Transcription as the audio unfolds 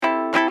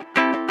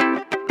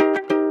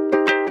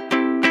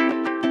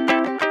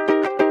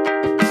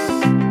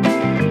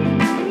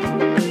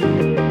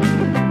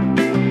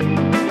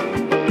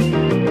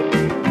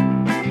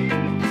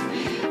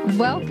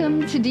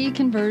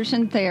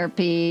Deconversion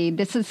Therapy.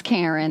 This is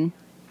Karen.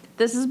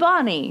 This is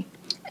Bonnie.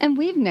 And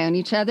we've known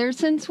each other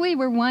since we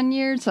were 1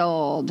 year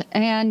old.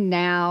 And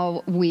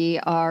now we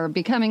are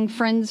becoming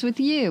friends with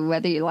you,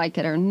 whether you like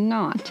it or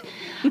not.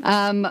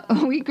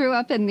 We grew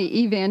up in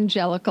the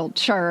evangelical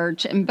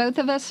church, and both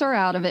of us are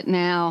out of it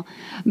now.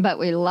 But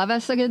we love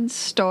us a good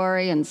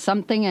story and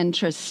something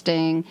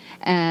interesting.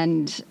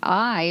 And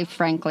I,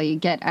 frankly,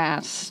 get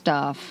asked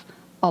stuff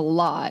a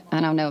lot.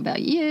 I don't know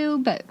about you,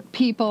 but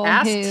people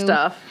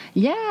stuff.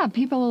 Yeah,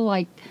 people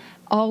like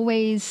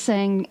always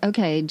saying,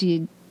 okay,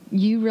 do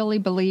you really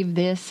believe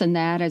this and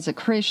that as a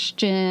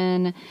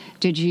Christian?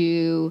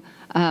 Do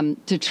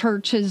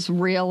churches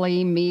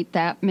really meet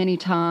that many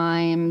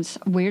times?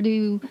 Where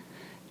do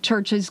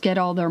churches get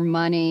all their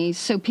money?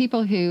 So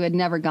people who had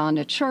never gone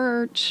to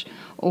church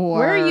or...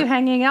 Where are you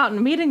hanging out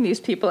and meeting these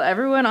people?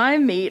 Everyone I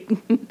meet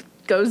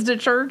goes to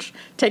church,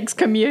 takes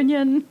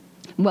communion.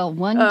 Well,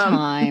 one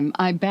time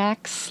I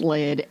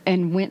backslid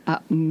and went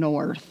up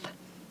north.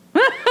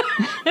 Well,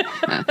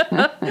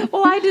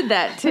 I did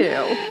that too.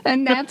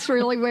 And that's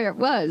really where it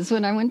was.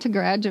 When I went to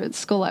graduate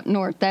school up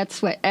north,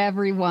 that's what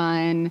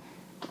everyone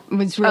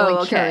was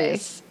really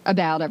curious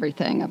about,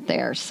 everything up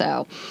there.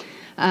 So,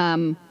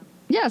 so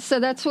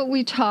that's what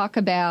we talk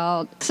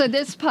about. So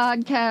this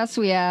podcast,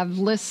 we have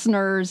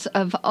listeners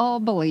of all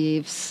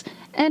beliefs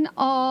and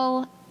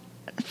all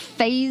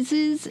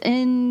phases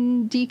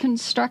in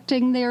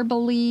deconstructing their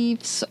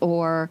beliefs,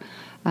 or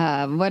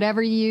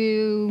whatever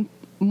you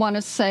want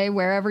to say,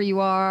 wherever you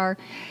are.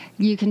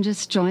 You can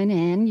just join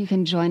in. You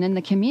can join in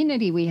the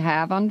community we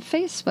have on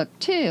Facebook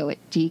too,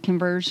 at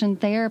Deconversion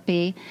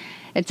Therapy.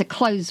 It's a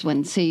closed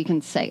one, so you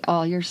can say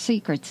all your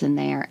secrets in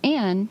there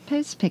and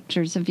post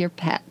pictures of your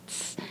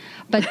pets.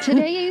 But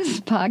today's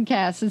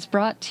podcast is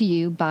brought to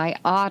you by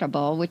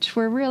Audible, which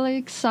we're really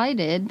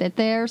excited that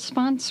they're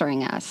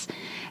sponsoring us.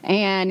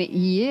 And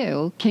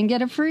you can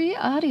get a free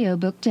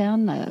audiobook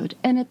download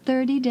and a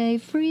 30-day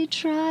free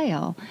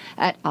trial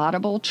at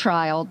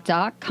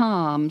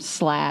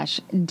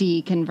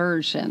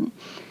audibletrial.com/deconversion.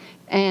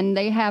 And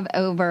they have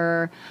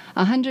over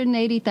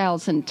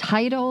 180,000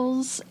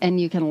 titles, and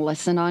you can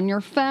listen on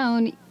your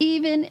phone,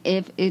 even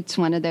if it's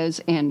one of those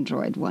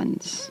Android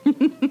ones.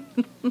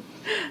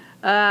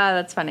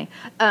 That's funny.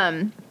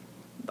 I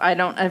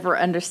don't ever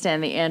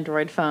understand the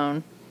Android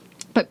phone.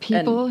 But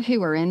people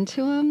who are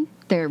into them,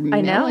 they're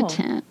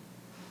militant.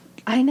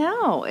 I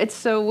know. It's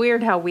so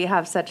weird how we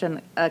have such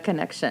a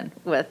connection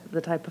with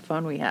the type of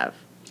phone we have.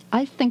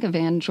 I think of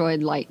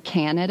Android like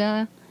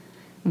Canada,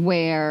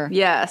 where...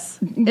 Yes.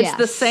 It's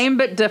the same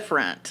but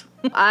different.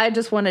 I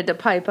just wanted to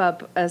pipe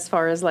up as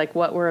far as like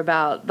what we're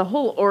about. The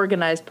whole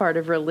organized part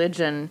of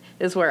religion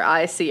is where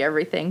I see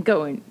everything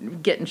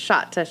getting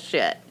shot to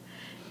shit.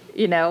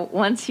 You know,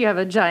 once you have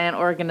a giant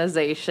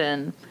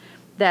organization,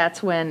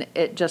 that's when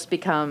it just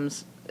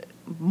becomes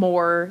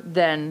more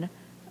than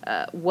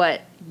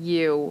what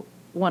you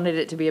wanted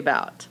it to be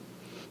about.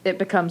 It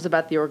becomes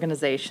about the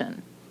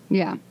organization.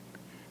 Yeah.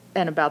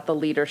 And about the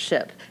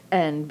leadership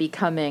and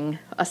becoming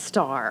a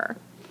star.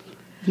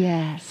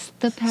 Yes,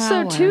 the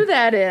power. So to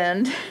that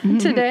end,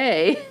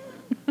 today...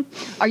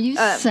 Are you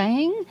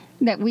saying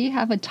that we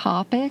have a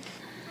topic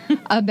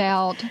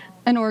about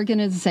an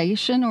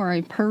organization or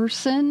a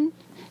person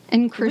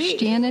in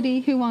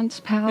Christianity who wants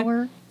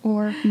power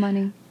or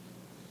money?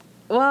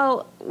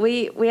 Well,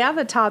 we have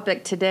a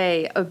topic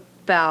today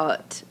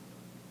about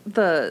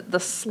the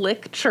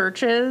slick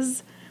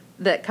churches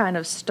that kind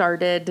of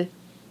started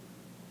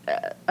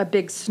a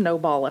big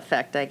snowball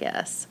effect, I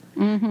guess.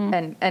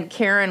 Mm-hmm. And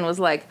Karen was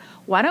like,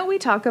 why don't we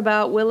talk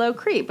about Willow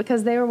Creek?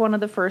 Because they were one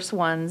of the first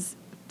ones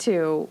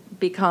to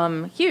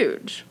become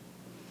huge.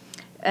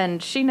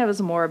 And she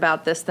knows more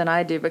about this than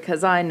I do,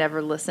 because I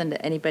never listened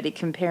to anybody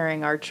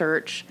comparing our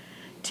church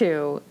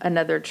to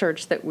another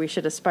church that we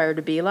should aspire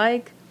to be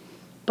like.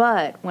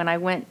 But when I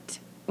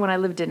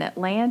lived in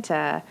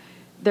Atlanta,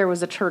 there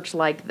was a church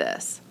like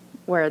this,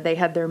 where they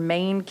had their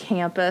main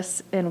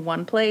campus in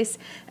one place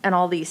and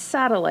all these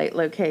satellite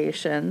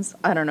locations.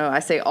 I don't know, I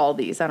say all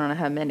these, I don't know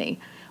how many,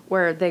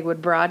 where they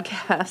would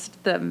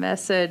broadcast the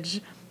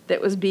message that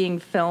was being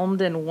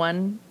filmed in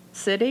one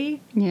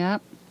city.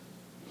 Yep.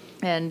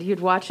 And you'd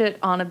watch it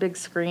on a big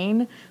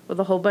screen with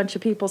a whole bunch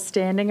of people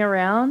standing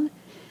around.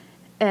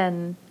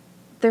 And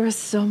there was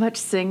so much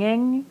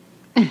singing.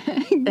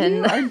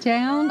 You are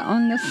down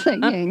on the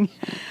singing.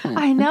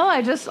 I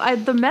know.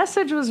 The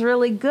message was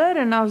really good,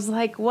 and I was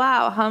like,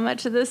 wow, how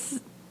much of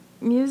this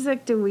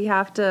music do we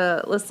have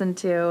to listen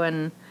to?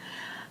 And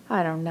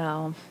I don't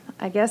know.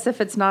 I guess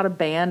if it's not a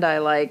band I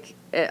like,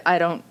 I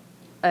don't.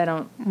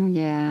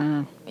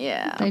 Yeah.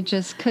 Yeah. They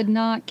just could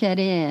not get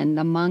in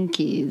the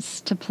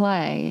Monkees to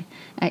play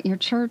at your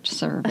church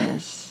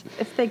service.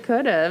 If they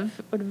could have,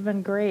 it would have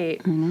been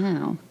great. I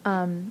know.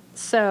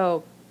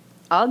 So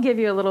I'll give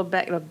you a little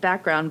bit of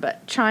background,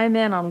 but chime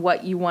in on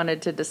what you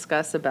wanted to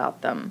discuss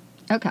about them.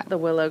 Okay. The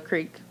Willow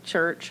Creek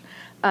Church.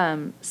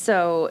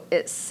 So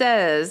it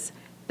says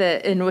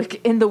that in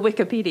the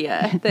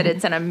Wikipedia that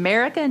it's an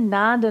American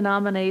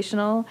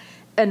non-denominational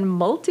and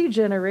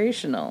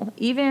multi-generational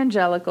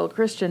evangelical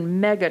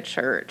Christian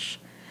megachurch.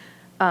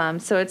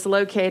 So it's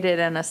located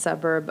in a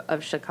suburb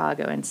of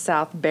Chicago in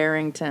South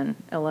Barrington,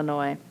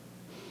 Illinois.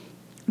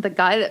 The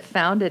guy that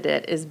founded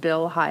it is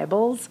Bill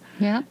Hybels.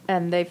 Yeah.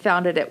 And they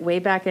founded it way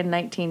back in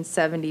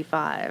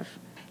 1975.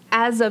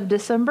 As of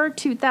December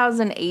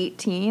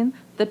 2018,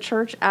 the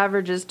church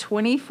averages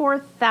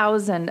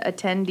 24,000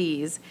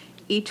 attendees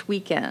each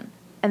weekend.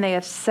 And they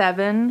have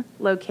 7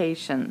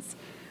 locations,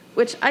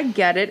 which I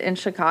get it. In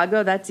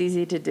Chicago, that's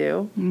easy to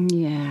do.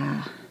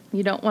 Yeah.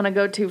 You don't want to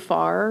go too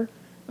far.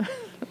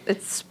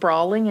 It's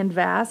sprawling and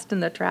vast,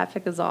 and the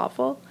traffic is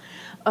awful.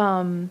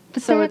 But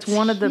So that's it's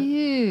one of the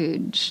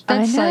huge. I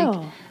That's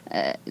know.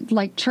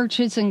 like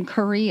churches in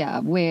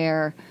Korea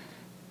where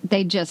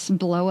they just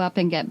blow up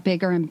and get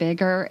bigger and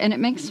bigger, and it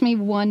makes me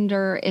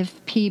wonder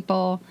if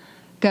people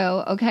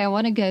go, okay, I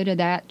want to go to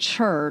that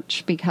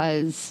church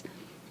because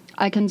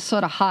I can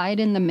sort of hide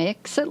in the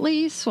mix at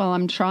least while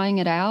I'm trying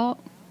it out.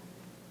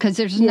 Because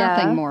there's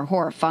nothing more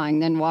horrifying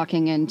than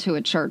walking into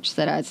a church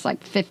that has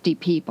like 50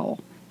 people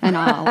and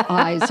all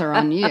eyes are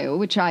on you,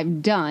 which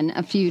I've done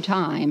a few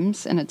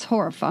times, and it's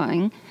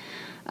horrifying.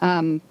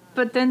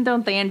 But then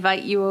don't they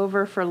invite you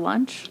over for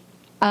lunch?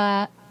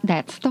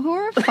 That's the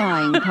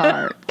horrifying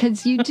part,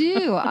 because you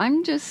do. I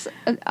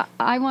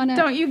want to...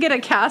 Don't you get a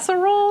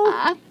casserole?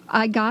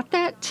 I got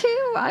that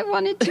too. I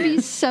wanted to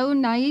be so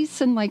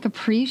nice and like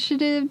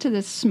appreciative to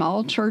this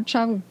small church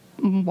I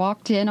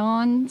walked in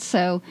on.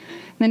 So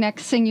the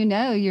next thing you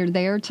know, you're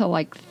there till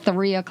like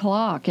 3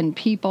 o'clock and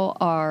people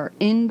are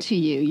into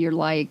you. You're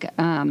like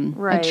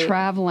Right. a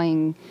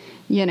traveling,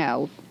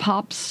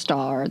 pop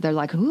star. They're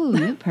like, ooh,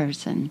 new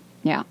person.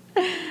 Yeah.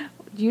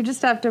 You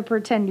just have to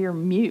pretend you're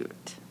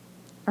mute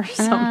or I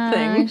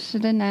something.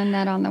 should have known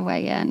that on the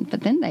way in.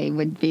 But then they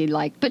would be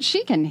like, but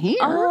she can hear.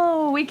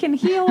 Oh, we can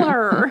heal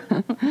her.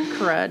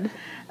 Crud.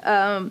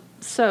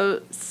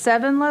 So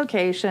 7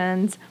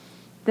 locations.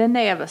 Then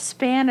they have a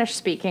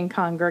Spanish-speaking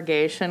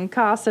congregation,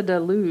 Casa de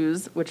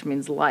Luz, which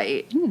means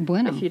light. Ooh,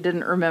 bueno. If you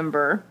didn't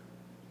remember.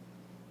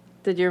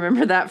 Did you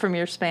remember that from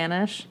your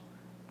Spanish?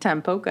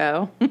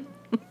 Tampoco.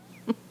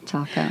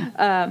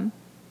 Taco.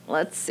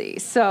 Let's see.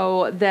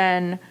 So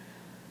then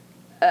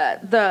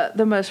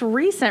the most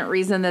recent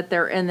reason that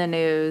they're in the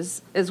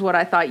news is what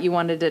I thought you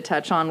wanted to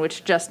touch on,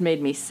 which just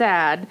made me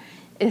sad,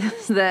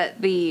 is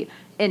that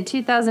in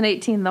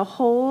 2018, the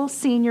whole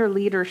senior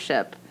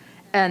leadership,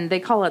 and they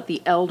call it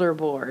the Elder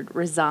Board,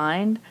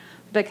 resigned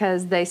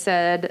because they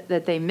said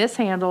that they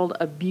mishandled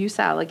abuse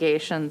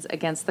allegations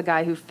against the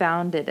guy who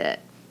founded it,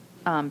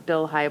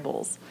 Bill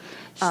Hybels.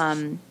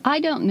 I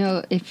don't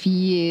know if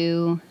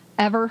you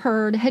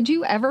had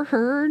you ever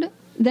heard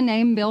the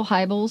name Bill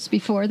Hybels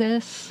before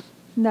this?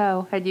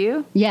 No, had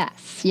you?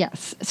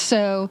 Yes.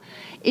 So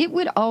it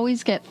would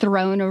always get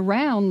thrown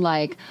around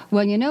like,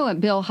 well, you know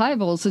what Bill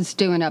Hybels is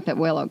doing up at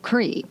Willow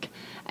Creek.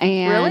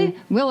 And Really?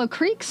 Willow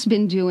Creek's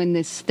been doing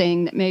this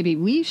thing that maybe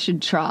we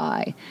should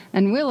try.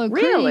 And Willow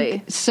Really?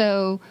 Creek,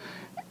 so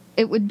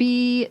it would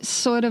be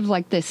sort of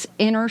like this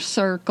inner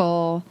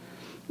circle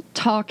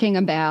talking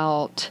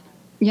about,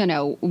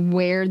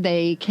 where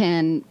they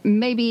can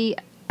maybe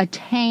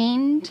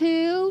attain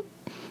to.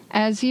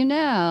 As you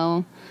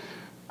know,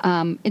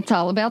 it's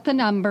all about the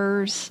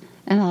numbers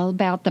and all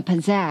about the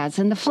pizzazz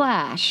and the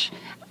flash.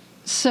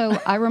 So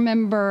I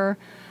remember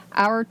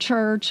our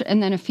church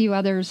and then a few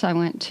others I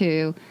went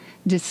to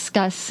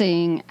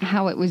discussing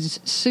how it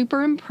was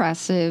super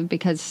impressive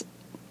because,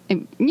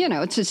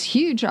 it's this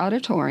huge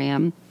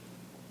auditorium.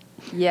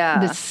 Yeah.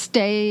 The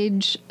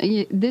stage,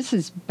 this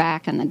is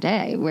back in the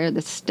day where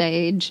the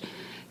stage,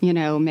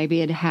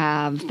 maybe it'd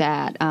have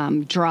that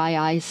dry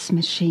ice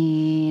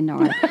machine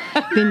or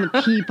then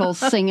the people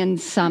singing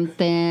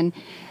something,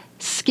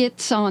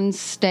 skits on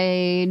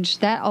stage.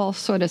 That all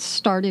sort of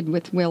started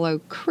with Willow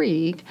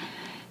Creek.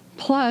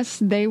 Plus,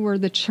 they were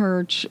the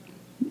church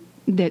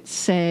that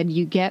said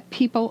you get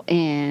people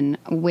in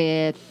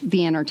with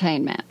the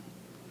entertainment.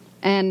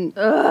 And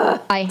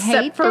I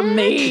hate Except for that.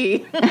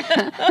 me.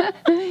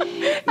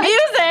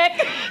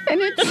 Music!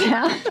 And it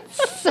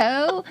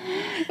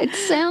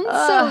sounds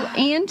so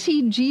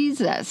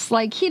anti-Jesus.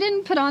 Like he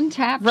didn't put on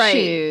tap Right.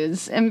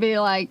 shoes and be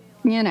like,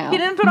 He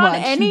didn't put on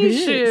 "Watch any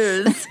this."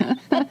 shoes.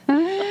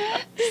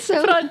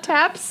 So Put on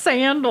tap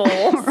sandals.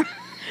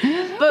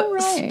 But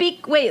Right.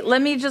 wait,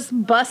 let me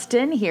just bust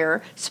in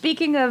here.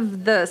 Speaking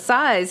of the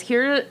size,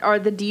 here are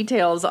the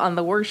details on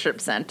the worship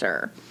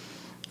center.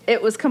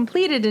 It was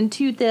completed in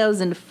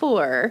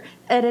 2004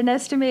 at an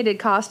estimated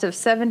cost of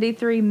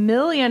 $73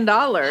 million.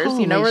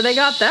 You know where they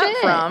got that Holy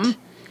from? shit.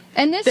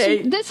 And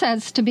this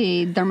has to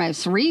be their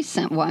most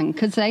recent one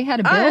because they had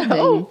a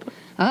building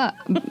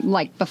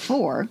like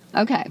before.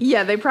 Okay.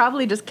 Yeah, they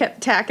probably just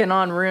kept tacking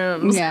on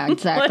rooms. Yeah,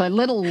 exactly.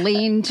 Little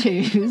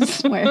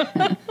lean-tos where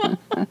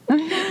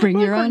bring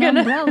your own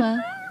gonna-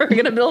 umbrella. We're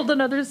going to build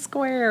another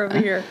square over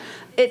here.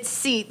 It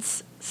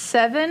seats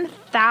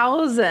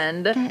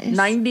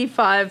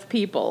 7,095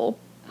 people.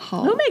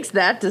 Who makes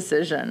that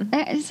decision?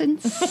 That is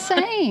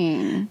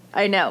insane.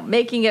 I know.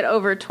 Making it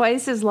over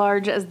twice as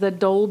large as the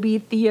Dolby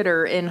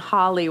Theater in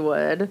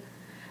Hollywood,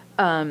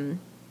 and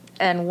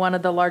one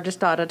of the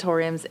largest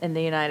auditoriums in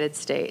the United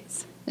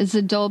States. Is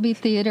the Dolby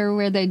Theater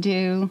where they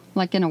do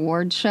like an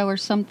award show or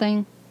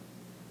something?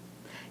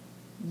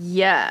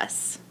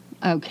 Yes.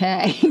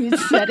 Okay, you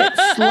said it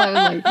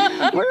slowly.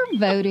 We're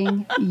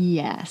voting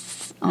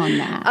yes on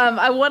that.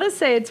 I want to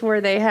say it's where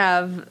they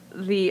have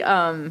the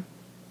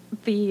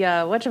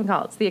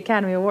whatchamacallits, the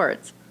Academy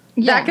Awards.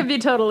 Yeah. That could be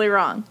totally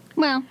wrong.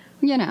 Well,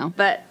 you know.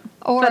 But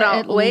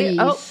at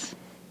least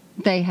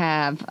they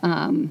have.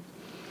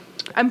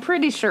 I'm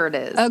pretty sure it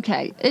is.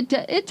 Okay, it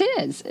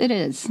is. It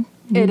is.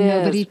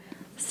 Nobody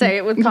say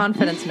it with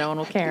confidence. No one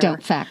will care.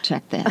 Don't fact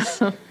check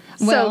this.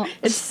 So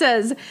it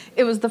says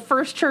it was the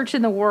first church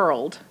in the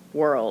world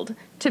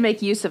to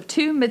make use of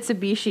two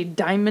Mitsubishi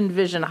Diamond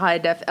Vision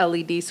high-def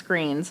LED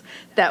screens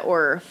that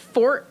were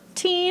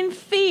 14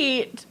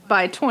 feet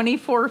by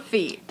 24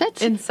 feet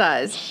in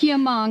size.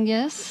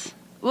 Humongous.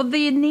 Well,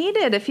 they need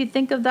it if you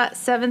think of that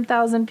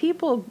 7,000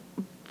 people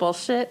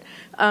bullshit,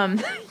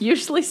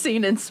 usually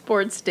seen in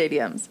sports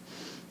stadiums.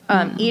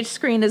 Each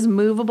screen is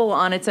movable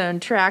on its own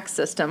track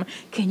system.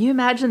 Can you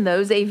imagine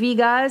those AV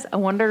guys? I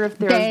wonder if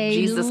they're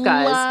Jesus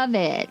guys. They love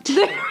it.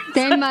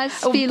 They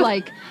must be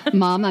like,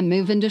 Mom, I'm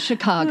moving to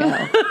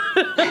Chicago.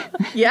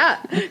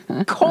 Yeah.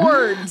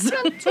 Cords.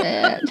 That's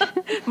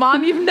it.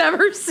 Mom, you've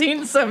never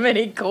seen so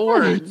many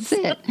cords. That's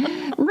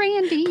it.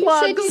 Randy, you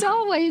said you'd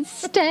always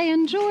stay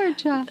in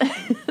Georgia.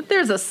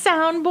 There's a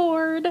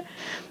soundboard.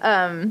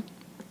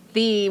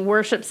 The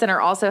worship center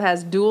also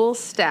has dual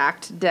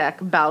stacked deck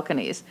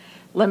balconies.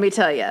 Let me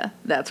tell you,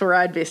 that's where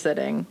I'd be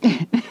sitting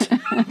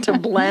to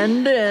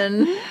blend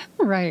in.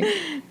 Right.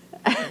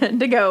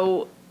 To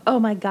go, oh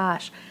my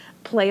gosh,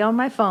 play on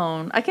my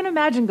phone. I can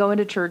imagine going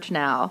to church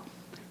now.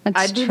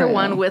 I'd be the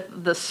one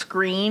with the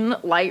screen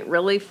light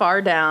really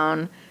far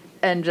down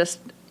and just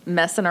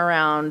messing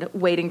around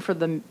waiting for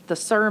the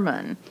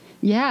sermon.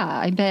 Yeah,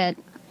 I bet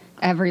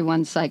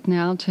everyone's like,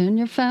 now turn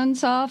your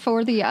phones off,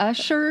 or the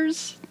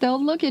ushers,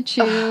 they'll look at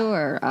you,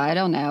 or I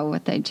don't know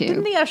what they do.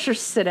 Didn't the ushers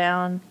sit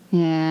down?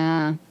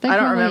 Yeah. I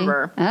don't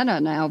remember. I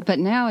don't know. But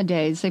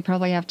nowadays, they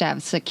probably have to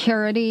have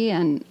security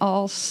and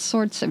all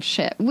sorts of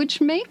shit,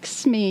 which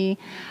makes me,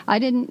 I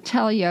didn't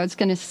tell you, I was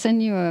going to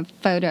send you a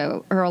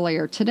photo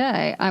earlier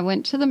today. I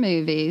went to the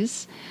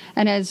movies,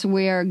 and as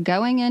we're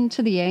going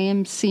into the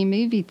AMC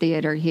movie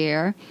theater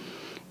here,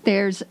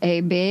 there's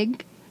a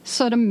big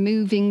sort of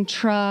moving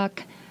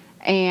truck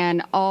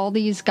and all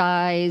these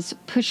guys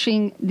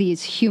pushing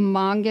these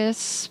humongous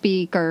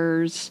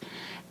speakers,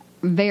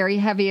 very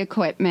heavy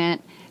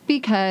equipment,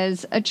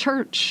 because a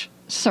church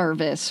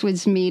service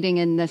was meeting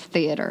in the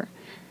theater.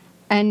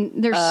 And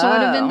they're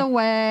sort of in the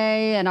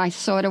way, and I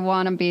sort of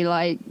want to be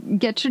like,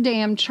 get your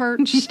damn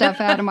church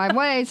stuff out of my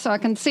way so I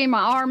can see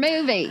my R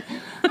movie.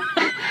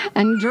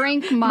 And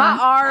drink my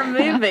R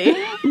movie.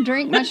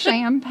 Drink my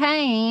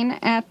champagne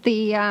at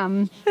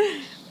the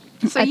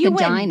So you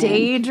went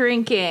day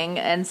drinking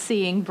and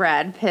seeing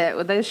Brad Pitt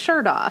with his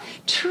shirt off.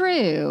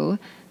 True.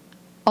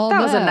 Although,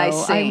 that was a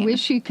nice scene. I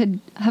wish you could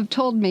have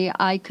told me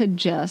I could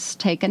just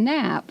take a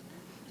nap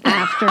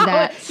after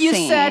that You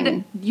scene.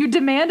 said, you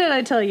demanded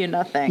I tell you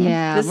nothing.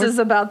 Yeah, this is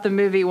about the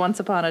movie Once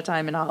Upon a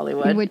Time in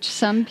Hollywood. Which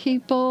some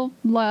people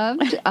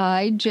loved.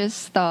 I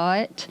just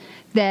thought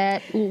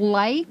that,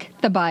 like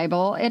the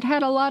Bible, it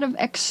had a lot of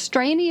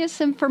extraneous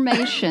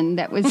information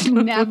that was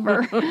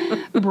never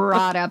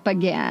brought up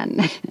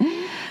again.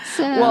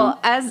 So, well,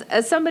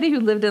 as somebody who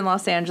lived in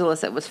Los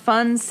Angeles, it was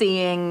fun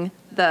seeing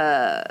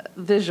the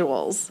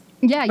visuals.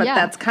 Yeah, but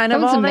that's kind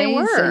of all they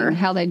were.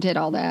 How they did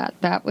all that.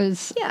 That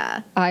was,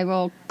 yeah. I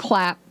will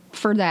clap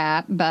for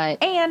that,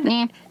 but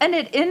and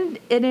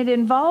it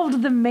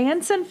involved the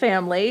Manson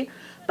family,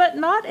 but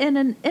not in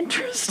an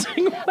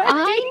interesting way.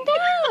 I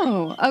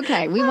know.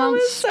 Okay, we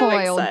won't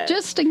spoil,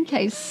 just in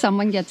case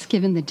someone gets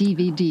given the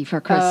DVD for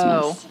Christmas.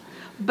 Oh,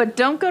 but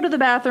don't go to the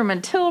bathroom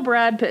until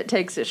Brad Pitt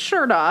takes his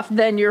shirt off.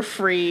 Then you're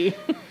free.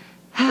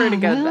 Free to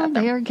go to the bathroom.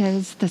 There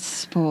goes the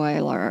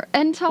spoiler.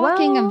 And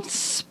talking of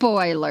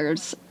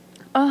spoilers,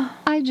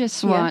 I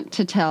just want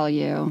to tell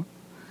you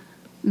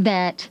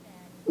that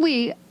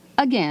we,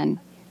 again,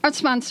 are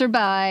sponsored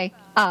by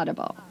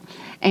Audible.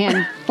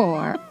 And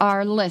for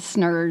our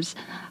listeners,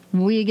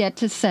 we get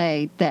to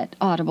say that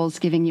Audible's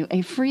giving you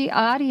a free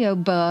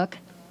audiobook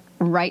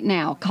right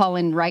now. Call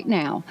in right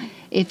now.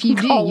 If you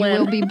do, you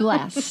will be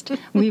blessed.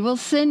 We will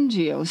send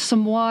you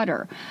some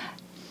water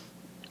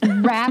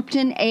wrapped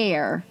in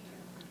air,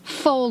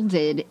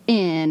 folded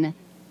in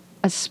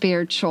a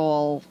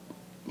spiritual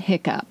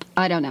hiccup.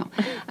 I don't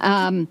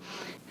know.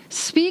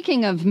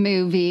 Speaking of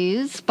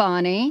movies,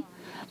 Bonnie,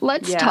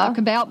 let's talk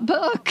about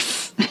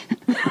books.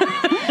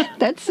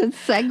 That's a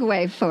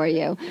segue for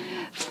you.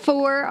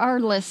 For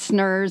our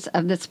listeners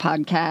of this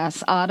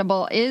podcast,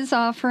 Audible is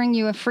offering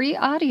you a free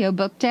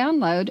audiobook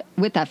download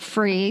with a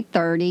free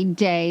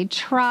 30-day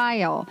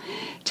trial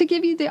to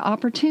give you the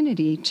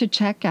opportunity to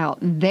check out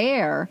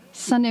their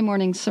Sunday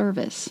morning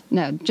service.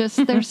 No,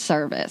 just their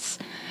service.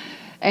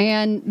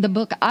 And the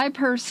book I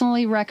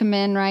personally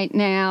recommend right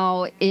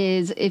now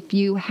is, if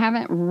you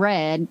haven't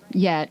read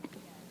yet,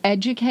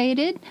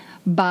 Educated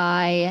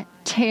by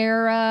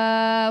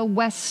Tara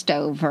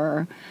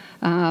Westover.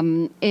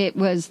 It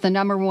was the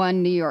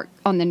 #1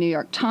 on the New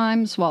York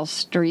Times, Wall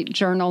Street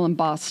Journal, and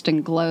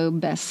Boston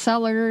Globe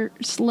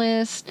bestsellers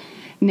list.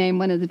 Named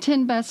one of the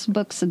 10 best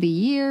books of the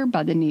year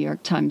by the New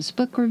York Times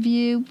Book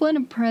Review. One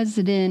of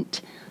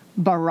President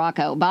Barack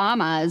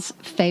Obama's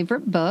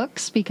favorite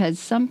books, because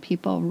some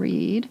people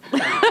read.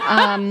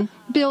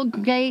 Bill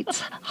Gates'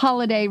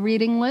 holiday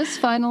reading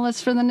list,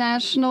 finalist for the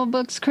National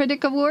Books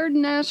Critic Award,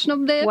 National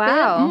Bit.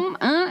 Wow.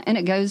 And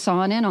it goes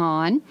on and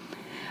on.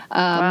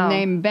 Wow.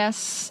 Named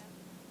best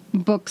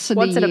books of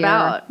What's the it year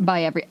about?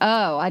 by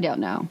I don't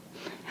know.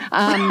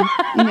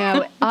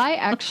 No, I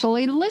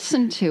actually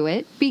listened to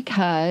it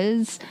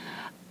because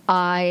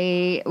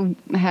I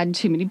had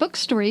too many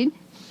books to read.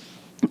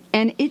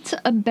 And it's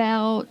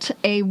about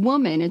a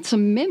woman. It's a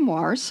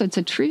memoir, so it's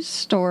a true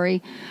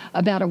story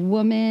about a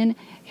woman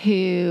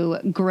who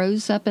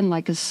grows up in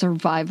like a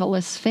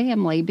survivalist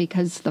family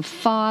because the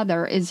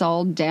father is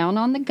all down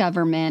on the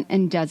government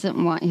and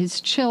doesn't want his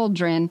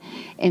children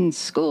in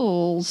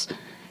schools,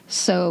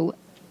 so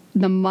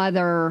the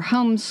mother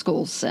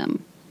homeschools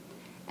them.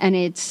 And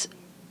it's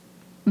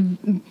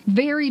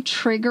very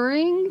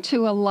triggering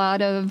to a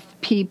lot of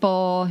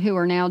people who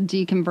are now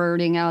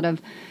deconverting out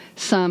of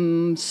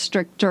some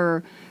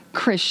stricter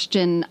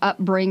Christian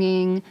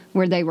upbringing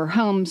where they were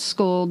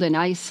homeschooled and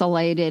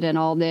isolated and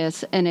all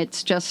this. And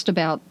it's just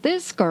about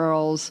this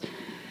girl's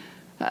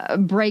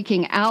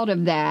breaking out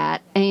of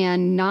that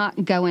and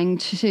not going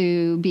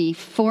to be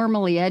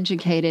formally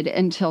educated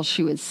until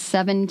she was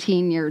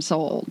 17 years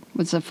old,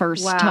 was the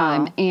first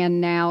time. And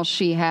now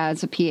she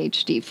has a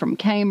PhD from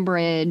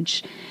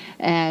Cambridge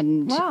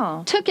and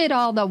took it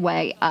all the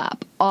way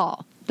up.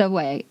 But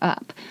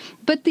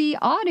the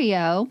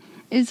audio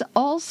is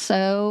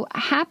also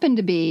happened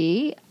to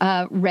be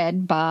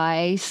read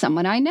by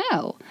someone I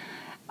know.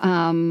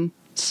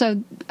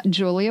 So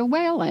Julia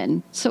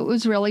Whalen. So it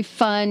was really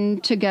fun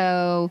to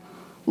go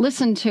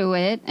listen to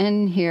it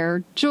and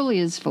hear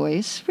Julia's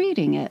voice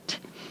reading it.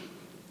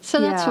 So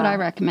that's what I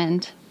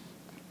recommend.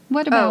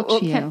 What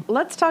about you?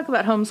 Let's talk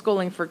about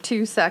homeschooling for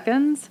 2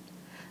 seconds,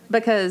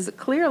 because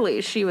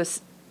clearly she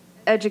was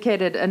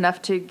educated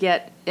enough to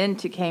get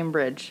into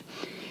Cambridge.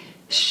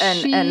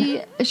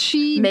 And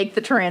she make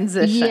the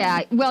transition.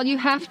 Yeah, well, you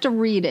have to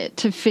read it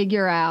to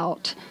figure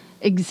out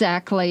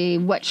exactly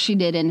what she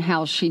did and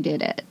how she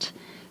did it.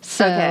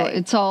 So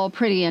it's all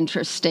pretty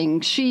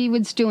interesting. She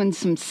was doing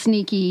some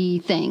sneaky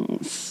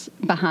things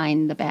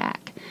behind the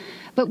back.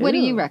 But what do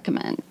you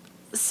recommend?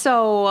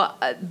 So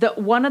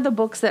one of the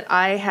books that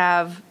I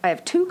have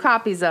 2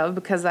 copies of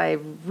because I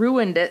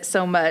ruined it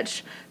so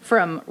much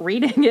from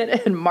reading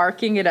it and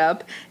marking it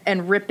up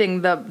and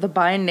ripping the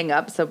binding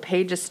up, so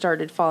pages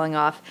started falling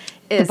off.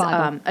 Is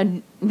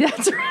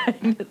that's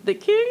right, the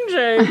King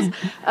James.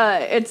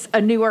 It's A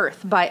New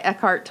Earth by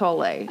Eckhart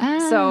Tolle.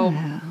 So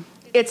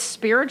it's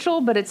spiritual,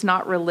 but it's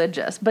not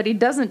religious. But he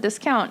doesn't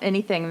discount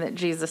anything that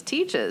Jesus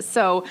teaches.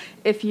 So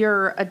if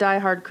you're a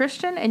diehard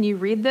Christian and you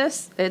read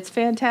this, it's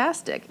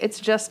fantastic. It's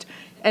just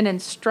an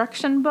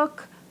instruction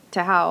book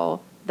to how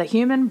the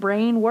human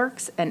brain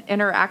works and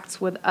interacts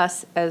with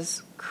us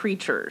as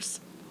creatures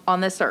on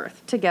this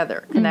earth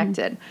together,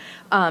 connected.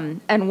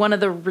 And one of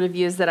the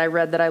reviews that I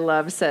read that I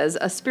love says,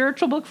 a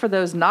spiritual book for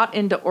those not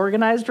into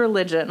organized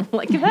religion.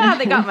 Like, they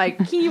got my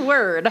key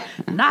word,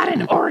 not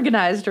an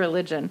organized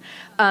religion.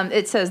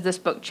 It says, this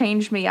book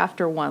changed me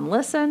after one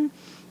listen.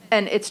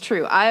 And it's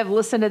true. I have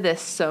listened to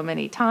this so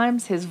many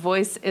times. His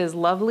voice is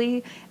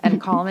lovely and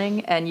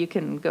calming, and you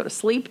can go to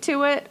sleep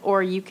to it,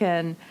 or you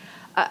can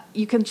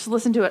just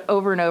listen to it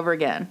over and over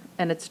again.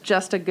 And it's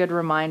just a good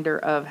reminder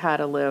of how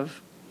to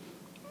live.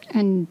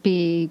 And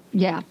be,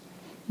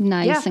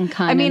 nice and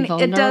kind and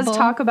vulnerable. It does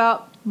talk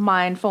about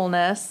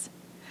mindfulness,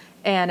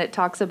 and it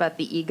talks about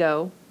the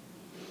ego,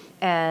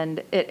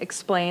 and it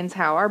explains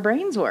how our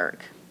brains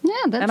work. Yeah,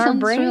 that and sounds our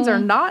brains really... are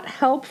not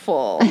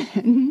helpful.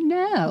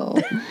 No,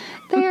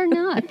 they are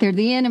not. They're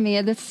the enemy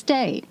of the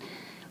state.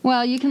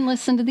 Well, you can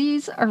listen to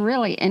these or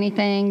really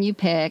anything you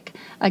pick.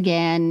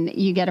 Again,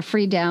 you get a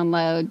free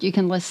download. You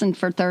can listen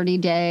for 30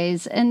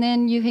 days, and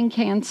then you can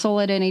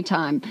cancel at any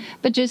time.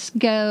 But just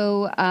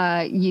go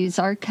use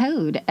our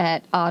code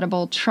at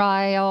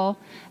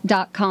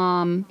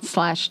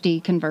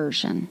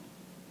audibletrial.com/deconversion.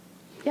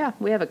 Yeah,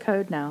 we have a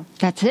code now.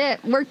 That's it.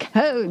 We're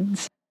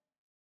codes.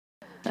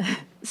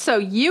 So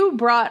you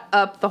brought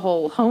up the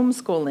whole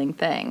homeschooling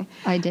thing.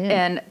 I did.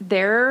 And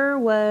there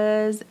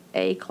was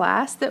a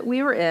class that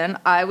we were in.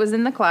 I was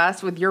in the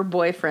class with your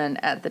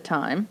boyfriend at the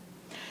time.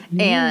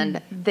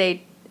 And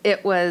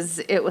it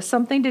was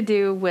something to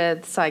do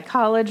with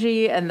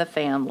psychology and the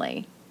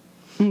family.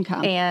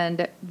 Okay.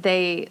 And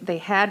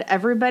they had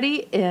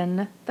everybody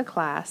in the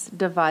class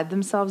divide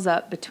themselves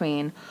up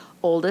between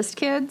oldest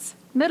kids,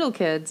 middle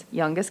kids,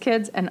 youngest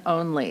kids, and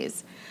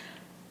onlys.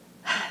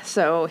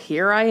 So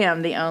here I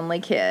am, the only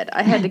kid.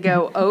 I had to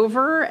go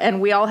over,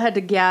 and we all had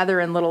to gather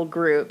in little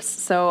groups.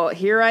 So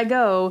here I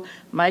go,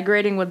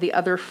 migrating with the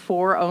other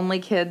 4 only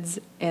kids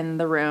in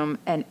the room,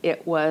 and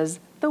it was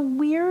the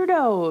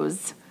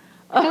weirdos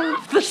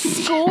of the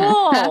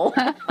school.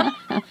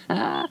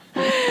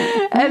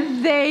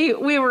 And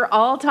we were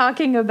all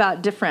talking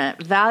about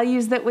different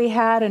values that we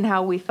had and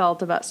how we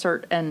felt about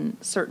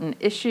certain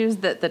issues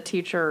that the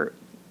teacher,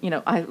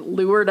 I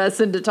lured us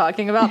into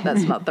talking about.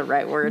 That's not the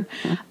right word.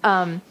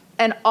 And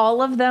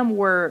all of them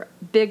were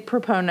big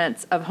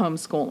proponents of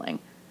homeschooling.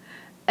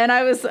 And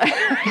I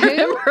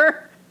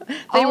remember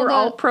they were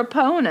all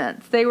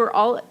proponents. They were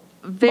all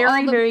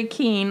very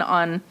keen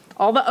on,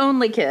 all the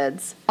only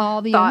kids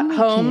thought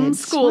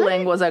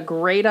homeschooling was a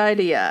great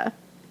idea.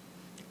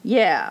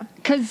 Yeah.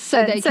 Because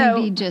they can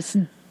be just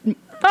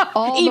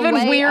all even the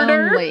way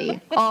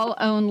weirder. all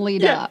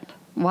onlyed up.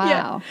 Wow.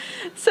 Yeah.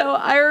 So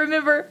I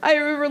remember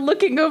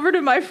looking over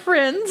to my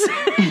friends,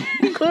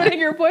 including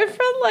your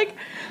boyfriend, like,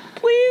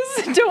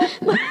 please don't,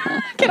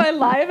 can I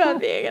lie about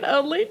being an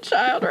only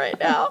child right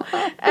now?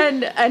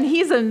 And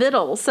he's a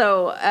middle.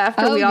 So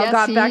after we all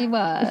got back. He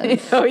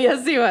was. Oh,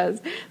 yes, he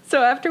was.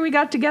 So after we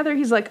got together,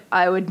 he's like,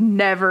 I would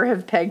never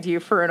have pegged you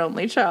for an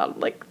only child. I'm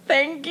like,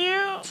 thank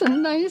you. It's the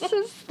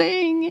nicest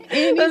thing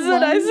anyone. That's the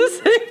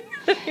nicest thing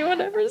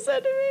anyone ever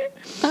said to me.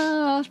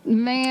 Oh,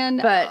 man.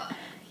 But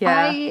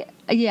yeah.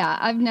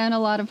 I've known a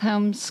lot of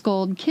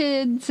homeschooled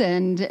kids,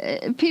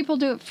 and people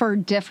do it for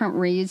different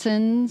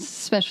reasons,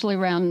 especially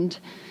around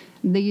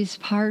these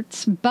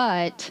parts.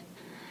 But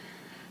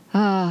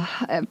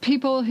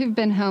people who've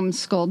been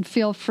homeschooled,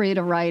 feel free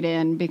to write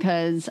in,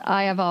 because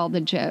I have all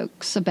the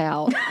jokes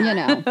about,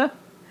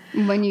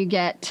 when you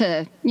get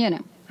to,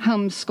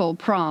 homeschool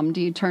prom, do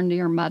you turn to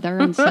your mother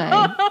and say...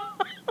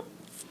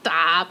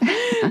 Stop.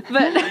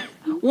 But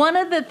one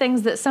of the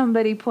things that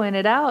somebody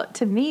pointed out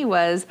to me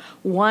was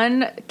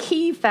one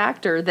key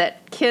factor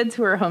that kids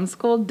who are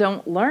homeschooled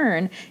don't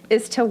learn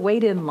is to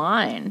wait in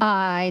line.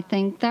 I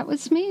think that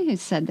was me who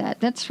said that.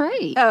 That's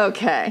right.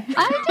 Okay.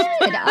 I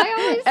did. I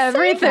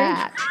always say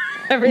that.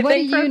 Everything what do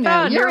you know?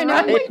 profound. You're You're an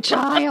right. only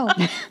child.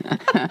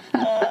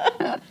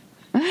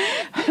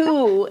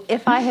 Who,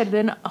 if I had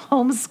been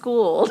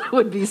homeschooled,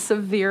 would be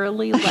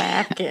severely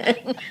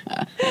lacking.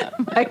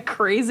 My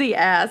crazy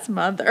ass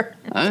mother.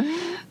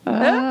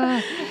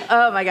 Oh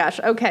my gosh.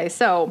 Okay,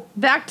 so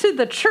back to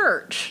the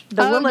church,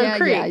 the Willow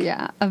Creek.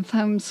 Yeah, of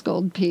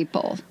homeschooled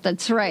people.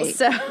 That's right.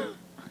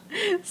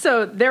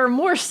 So there are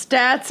more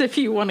stats if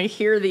you want to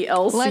hear the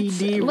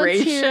LCD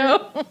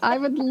ratio. I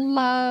would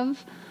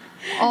love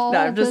all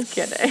I'm the just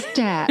kidding.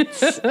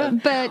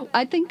 stats. But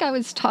I think I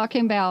was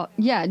talking about,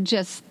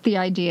 just the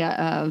idea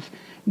of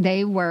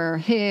they were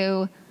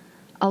who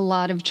a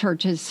lot of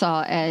churches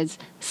saw as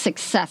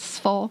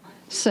successful.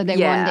 So they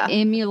wanted to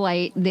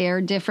emulate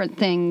their different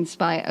things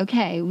by,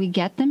 okay, we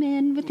get them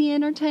in with the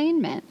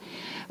entertainment.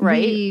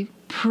 Right. We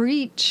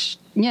preach,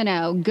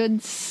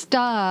 good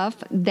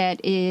stuff that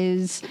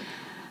is,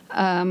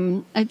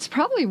 it's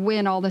probably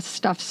when all this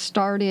stuff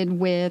started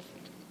with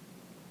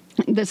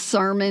the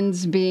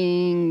sermons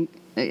being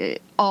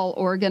all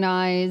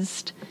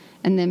organized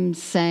and them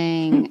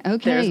saying,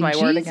 okay,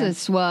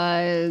 Jesus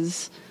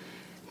was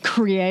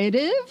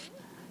creative,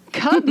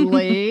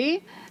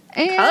 cuddly,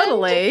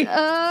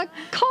 and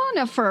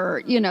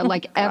conifer.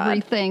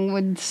 Everything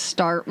would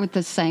start with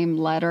the same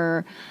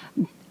letter.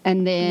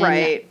 And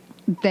then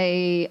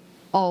they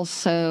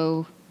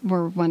also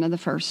were one of the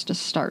first to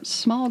start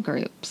small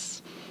groups.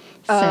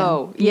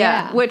 So,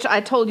 which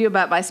I told you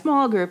about my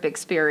small group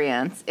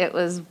experience. It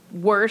was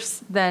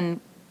worse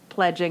than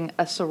pledging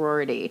a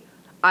sorority.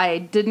 I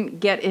didn't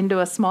get into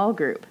a small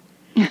group.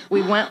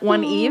 We went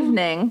one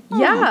evening.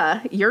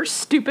 Yeah, your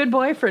stupid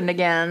boyfriend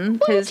again.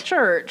 What? His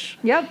church.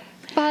 Yep.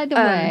 By the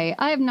way,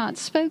 I have not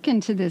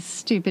spoken to this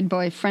stupid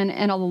boyfriend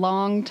in a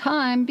long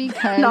time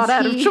because not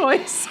out of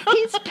choice.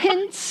 He's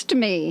pinced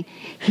me.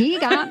 He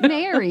got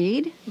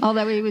married,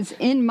 although he was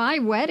in my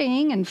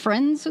wedding and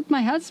friends with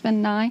my husband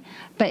and I.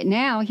 But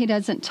now he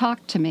doesn't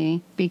talk to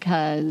me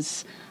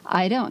because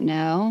I don't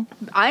know.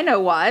 I know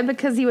why.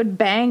 Because he would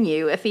bang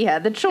you if he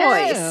had the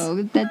choice.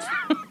 Oh, that's.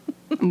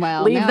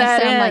 Well, Leave now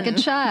that I sound in. like a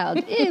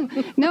child.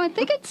 Ew. No, I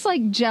think it's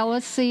like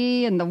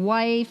jealousy and the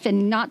wife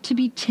and not to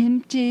be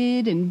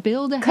tempted and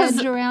build a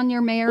hedge around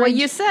your marriage. Well,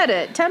 you said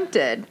it,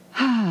 tempted.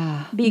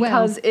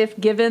 Because if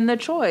given the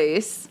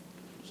choice,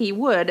 he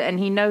would, and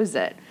he knows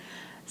it.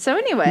 So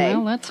anyway.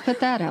 Well, let's put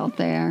that out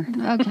there.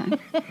 Okay.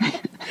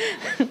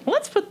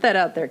 Let's put that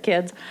out there,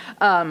 kids.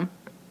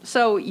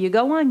 So you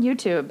go on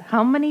YouTube.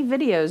 How many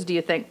videos do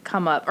you think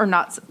come up? Or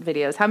not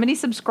videos. How many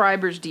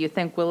subscribers do you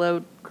think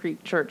Willow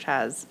Creek Church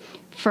has?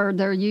 For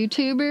their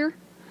YouTuber?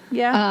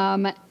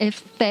 Yeah.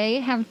 If they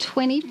have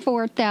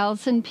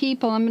 24,000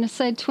 people, I'm going to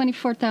say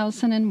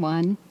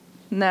 24,001.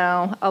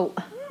 No. Oh.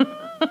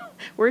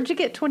 Where'd you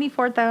get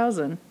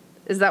 24,000?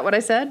 Is that what I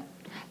said?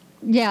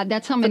 Yeah,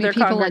 that's how many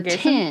people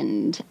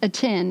attend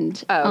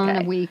on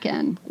a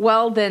weekend.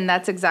 Well, then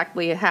that's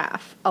exactly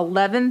half.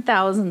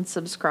 11,000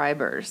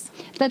 subscribers.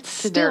 That's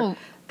still...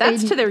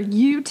 That's to their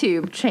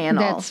YouTube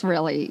channel. That's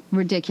really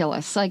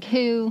ridiculous. Like,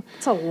 who...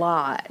 It's a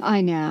lot.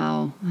 I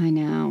know.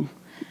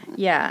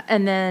 Yeah,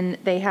 and then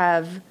they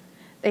have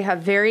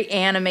very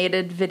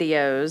animated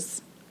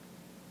videos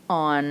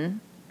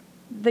on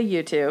the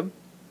YouTube.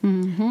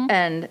 Mm-hmm.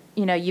 And,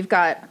 you've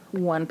got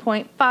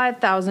 1.5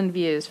 thousand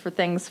views for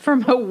things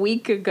from a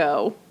week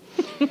ago.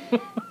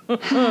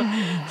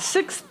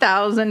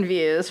 6,000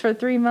 views for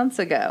 3 months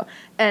ago.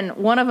 And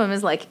one of them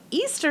is like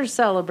Easter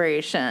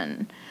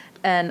celebration.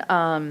 And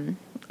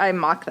I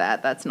mock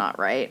that. That's not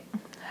right.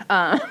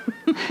 And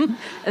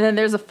then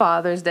there's a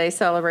Father's Day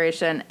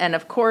celebration. And,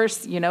 of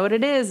course, you know what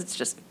it is. It's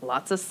just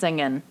lots of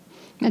singing.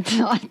 It's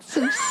lots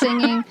of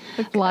singing,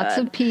 lots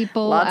of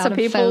people out of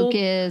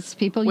focus,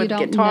 people you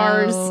don't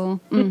guitars. know.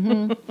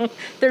 Mm-hmm.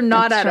 They're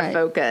not out of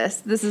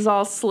focus. This is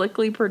all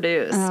slickly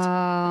produced.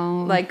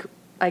 Oh. Like,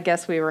 I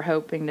guess we were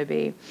hoping to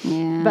be.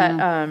 Yeah.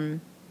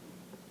 But,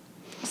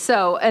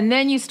 so, and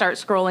then you start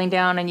scrolling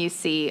down and you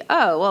see,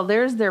 oh, well,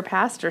 there's their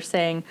pastor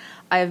saying,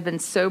 I have been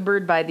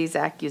sobered by these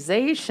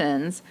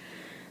accusations.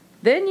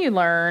 Then you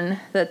learn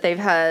that they've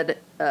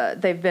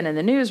been in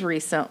the news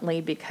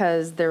recently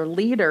because their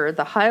leader,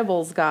 the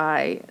Hybels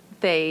guy,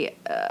 they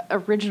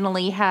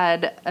originally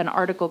had an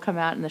article come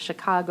out in the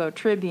Chicago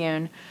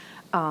Tribune,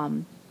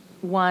 one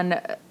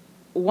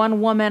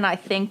woman, I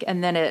think,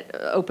 and then it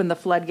opened the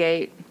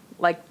floodgate,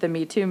 like the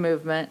Me Too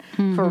movement,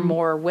 for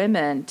more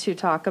women to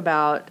talk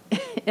about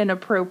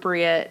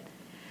inappropriate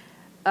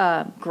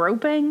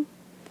groping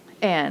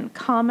and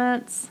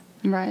comments.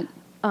 Right.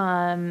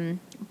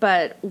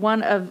 But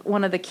one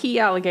of the key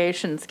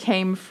allegations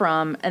came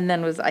from, and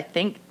then was, I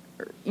think,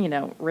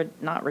 not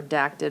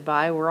redacted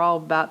by. We're all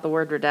about the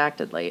word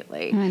redacted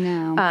lately. I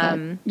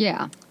know.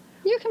 Yeah,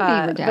 you can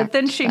be redacted. But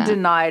then she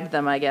denied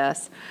them, I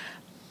guess.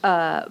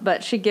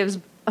 But she gives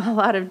a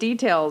lot of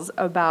details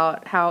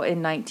about how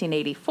in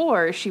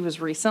 1984 she was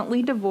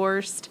recently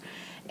divorced,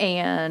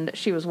 and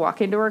she was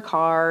walking to her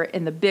car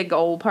in the big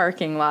old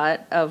parking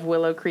lot of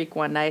Willow Creek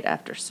one night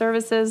after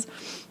services.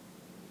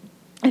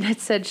 And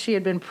it said she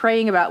had been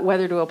praying about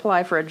whether to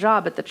apply for a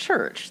job at the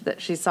church that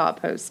she saw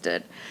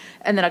posted.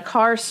 And then a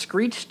car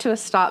screeched to a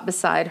stop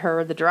beside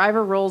her. The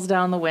driver rolls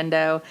down the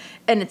window,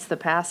 and it's the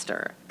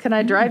pastor. Can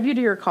I drive you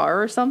to your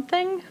car or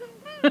something?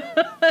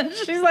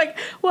 She's like,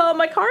 well,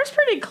 my car's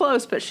pretty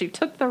close, but she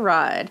took the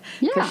ride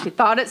because she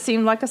thought it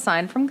seemed like a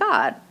sign from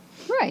God.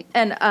 Right.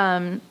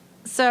 And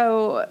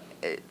so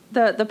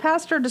the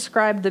pastor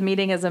described the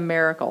meeting as a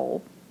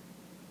miracle.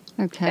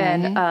 Okay.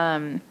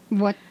 And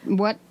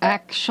what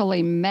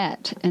actually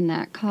met in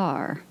that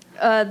car?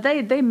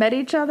 They met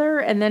each other,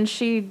 and then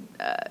she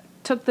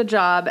took the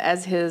job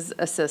as his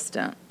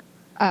assistant.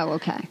 Oh,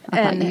 okay.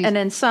 And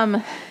in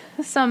some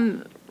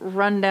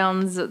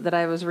rundowns that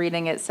I was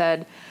reading, it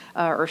said,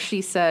 or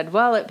she said,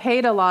 well, it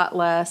paid a lot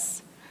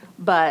less,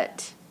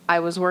 but I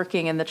was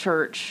working in the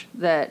church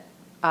that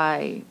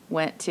I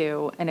went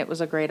to, and it was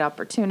a great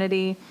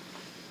opportunity.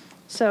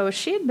 So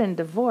she had been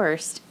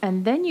divorced,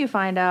 and then you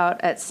find out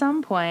at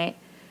some point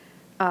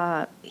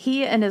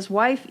he and his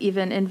wife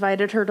even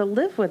invited her to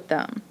live with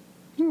them.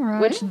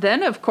 Right. Which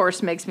then, of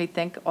course, makes me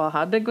think, well,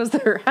 how big was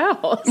their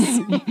house?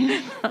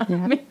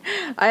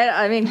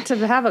 I mean,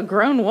 to have a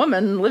grown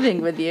woman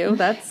living with you,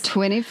 that's...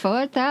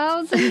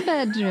 24,000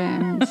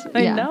 bedrooms.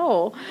 I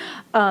know.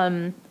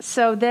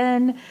 So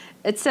then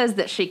it says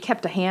that she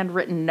kept a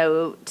handwritten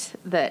note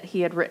that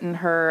he had written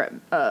her,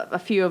 a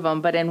few of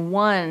them, but in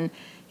one...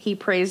 he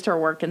praised her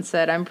work and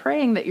said, I'm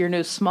praying that your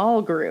new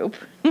small group,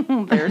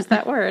 there's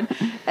that word,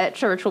 at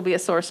church will be a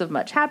source of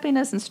much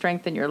happiness and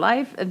strength in your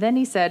life. And then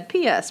he said,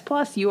 P.S.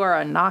 Plus, you are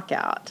a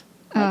knockout.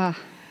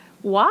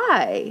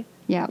 Why?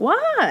 Yeah.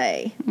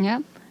 Why?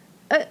 Yeah.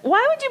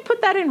 Why would you put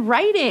that in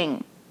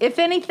writing, if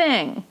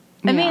anything?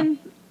 I mean,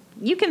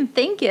 you can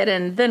think it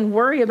and then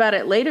worry about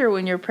it later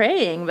when you're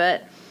praying,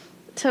 but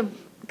to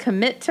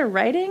commit to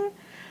writing?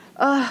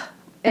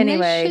 Anyway.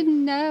 And they should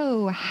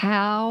know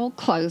how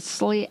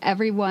closely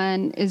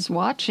everyone is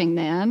watching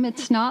them.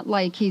 It's not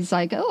like he's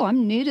like, oh,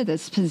 I'm new to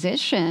this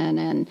position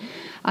and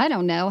I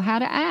don't know how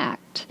to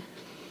act.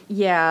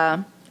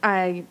 Yeah.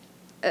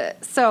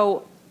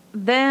 So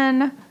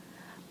then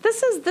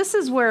this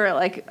is where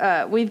like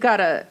we've got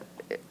to,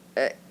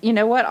 you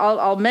know what,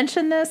 I'll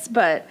mention this,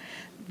 but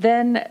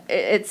then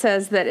it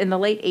says that in the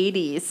late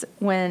 80s,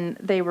 when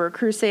they were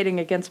crusading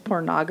against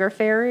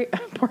pornography,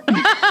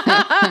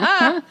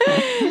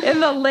 in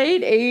the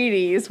late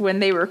 80s, when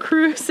they were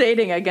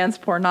crusading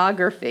against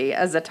pornography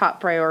as a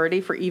top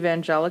priority for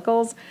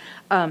evangelicals,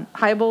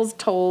 Hybels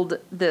told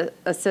the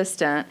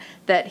assistant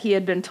that he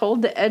had been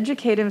told to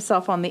educate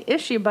himself on the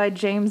issue by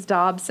James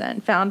Dobson,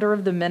 founder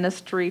of the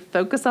ministry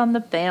Focus on the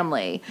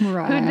Family, who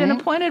had been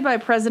appointed by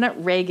President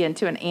Reagan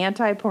to an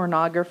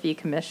anti-pornography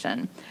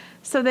commission.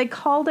 So they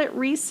called it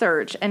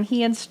research, and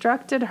he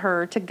instructed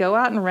her to go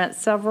out and rent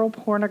several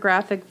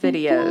pornographic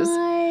videos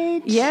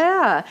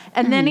Yeah.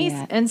 And then he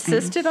Yeah.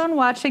 insisted on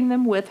watching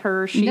them with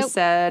her, she Nope.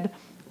 said,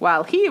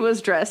 while he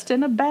was dressed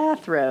in a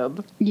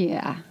bathrobe.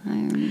 Yeah,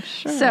 I'm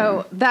sure.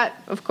 So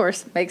that, of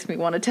course, makes me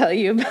want to tell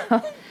you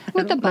about...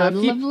 With a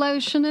bottle of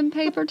lotion and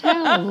paper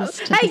towels.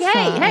 To the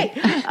side.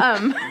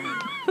 Hey.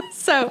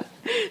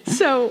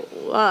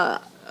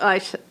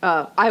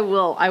 I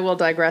will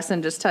digress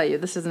and just tell you,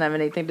 this doesn't have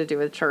anything to do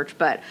with church,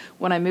 but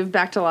when I moved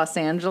back to Los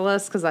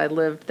Angeles, because I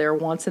lived there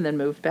once and then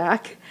moved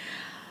back,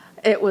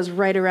 it was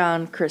right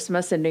around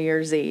Christmas and New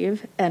Year's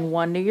Eve. And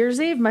one New Year's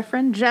Eve, my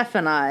friend Jeff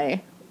and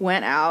I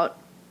went out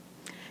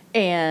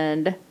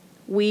and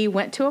we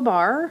went to a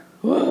bar.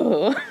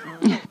 Whoa.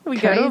 We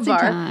go to a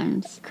bar.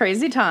 Times.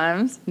 Crazy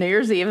times. New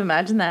Year's Eve,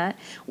 imagine that.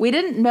 We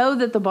didn't know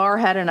that the bar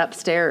had an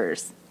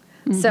upstairs.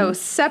 So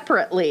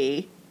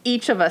separately,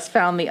 each of us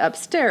found the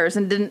upstairs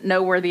and didn't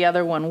know where the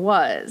other one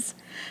was.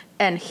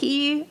 And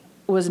he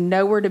was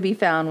nowhere to be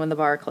found when the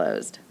bar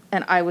closed.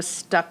 And I was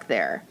stuck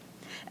there.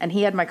 And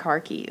he had my car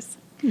keys.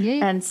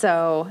 Yeah. And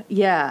so,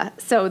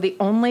 so the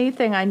only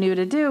thing I knew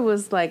to do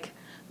was like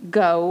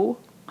go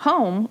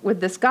home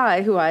with this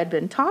guy who I had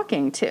been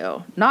talking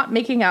to, not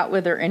making out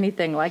with or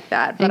anything like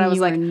that. But and I was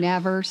you like, were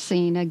never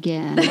seen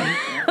again.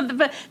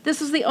 but this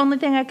was the only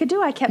thing I could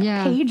do. I kept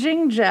Yeah.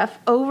 paging Jeff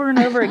over and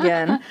over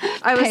again.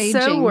 I was so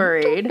Paging.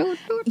 worried. Doot, doot,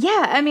 doot.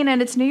 Yeah, I mean,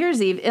 and it's New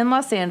Year's Eve in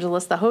Los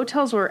Angeles. The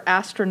hotels were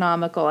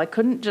astronomical. I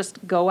couldn't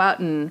just go out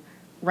and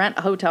rent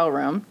a hotel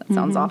room. That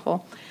sounds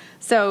awful.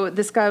 So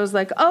this guy was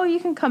like, "Oh, you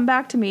can come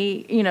back to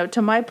me,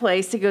 to my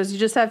place." He goes, "You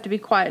just have to be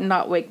quiet and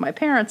not wake my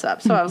parents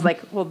up." So I was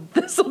like, "Well,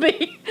 this will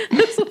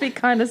be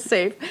kind of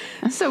safe."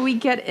 So we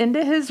get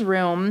into his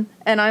room,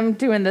 and I'm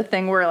doing the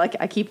thing where like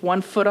I keep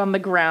one foot on the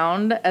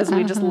ground as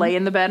we just lay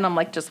in the bed, and I'm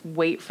like, "Just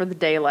wait for the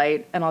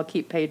daylight," and I'll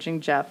keep paging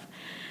Jeff.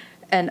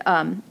 And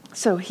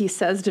so he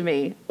says to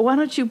me, "Why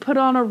don't you put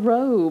on a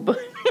robe?"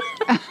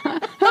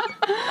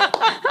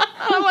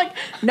 I'm like,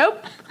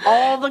 "Nope,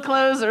 all the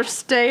clothes are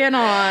staying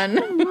on."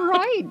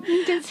 Right.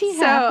 Does he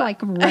have like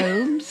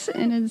robes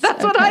in his...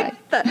 That's what I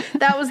thought.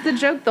 That was the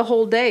joke the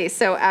whole day.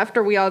 So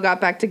after we all got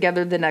back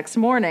together the next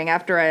morning,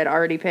 after I had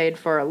already paid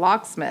for a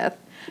locksmith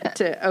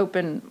to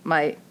open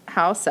my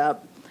house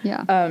up,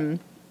 Yeah.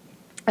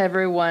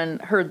 everyone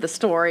heard the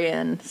story,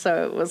 and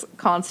so it was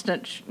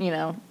constant,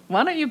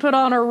 "Why don't you put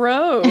on a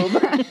robe?"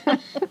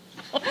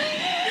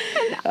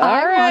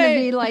 I want to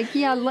be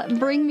like,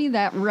 bring me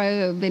that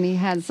robe. And he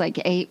has like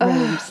 8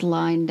 robes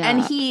lined up.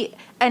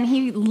 And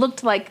he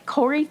looked like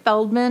Corey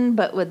Feldman,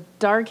 but with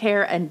dark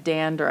hair and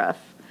dandruff.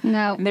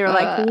 No. And they were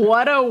like,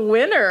 "What a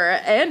winner!"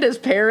 And his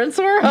parents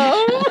were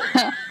home.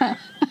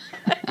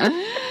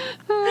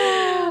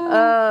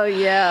 Oh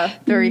yeah,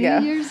 there you go.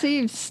 New Year's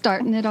Eve,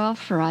 starting it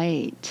off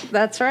right.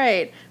 That's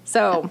right.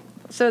 So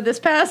this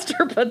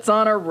pastor puts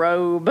on a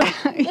robe.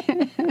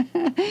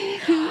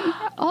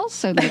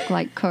 Also look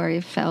like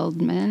Corey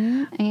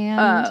Feldman.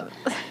 And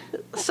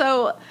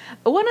So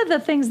one of the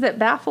things that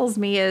baffles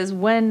me is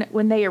when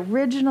they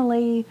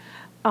originally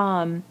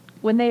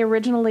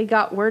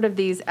got word of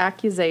these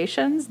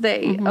accusations,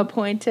 they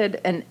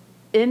appointed an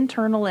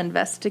internal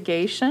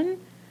investigation.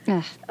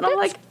 And I'm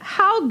like,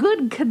 how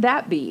good could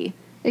that be?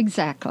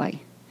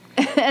 Exactly.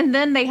 And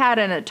then they had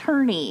an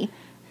attorney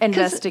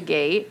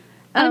investigate.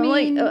 And I'm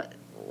mean, like,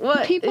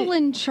 what? People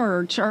in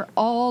church are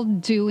all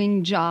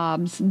doing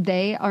jobs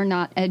they are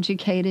not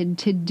educated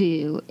to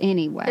do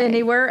anyway.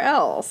 Anywhere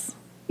else.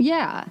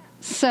 Yeah.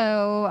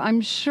 So I'm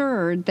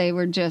sure they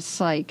were just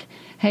like,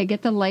 "Hey,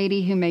 get the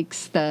lady who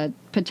makes the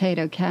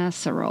potato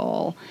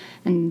casserole,"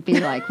 and be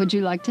like, "Would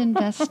you like to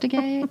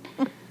investigate?"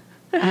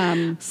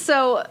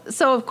 So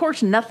of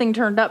course nothing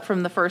turned up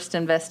from the first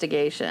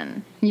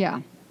investigation. Yeah.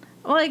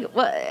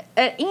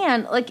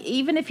 And like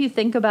even if you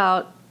think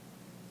about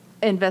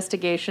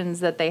investigations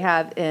that they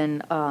have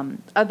in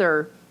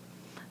other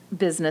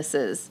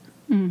businesses,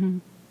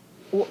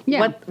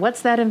 Yeah.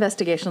 what's that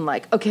investigation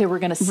like? Okay, we're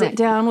going to sit Right.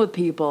 down with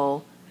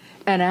people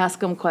and ask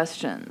them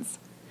questions.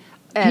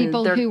 And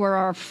People who are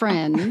our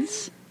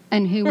friends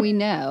and who we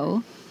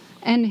know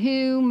and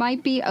who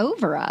might be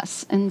over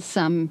us in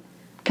some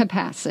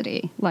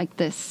capacity, like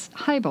this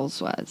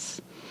Hybels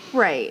was.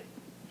 Right.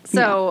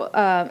 So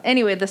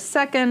anyway, the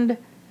second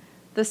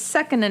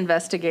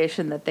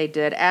investigation that they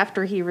did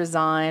after he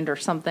resigned or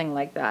something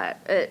like that,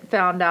 it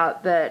found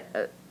out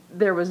that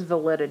there was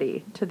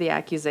validity to the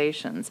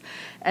accusations.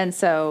 And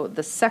so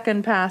the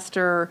second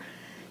pastor,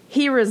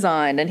 he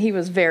resigned, and he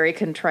was very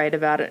contrite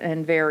about it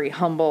and very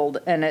humbled.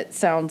 And it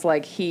sounds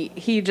like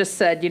he just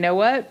said, "You know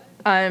what?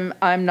 I'm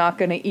not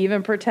going to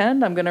even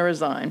pretend. I'm going to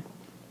resign."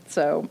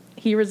 So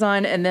he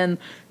resigned, and then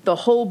the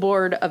whole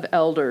board of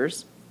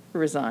elders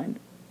resigned.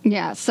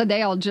 Yeah, so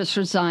they all just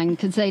resigned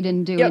because they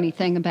didn't do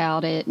anything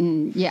about it,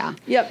 and yeah.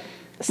 Yep.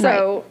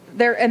 So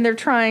they're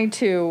trying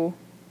to,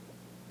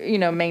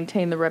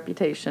 maintain the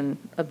reputation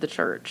of the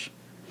church,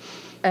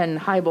 and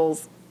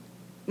Hybels,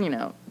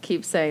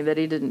 keeps saying that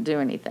he didn't do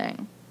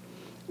anything.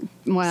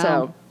 Well,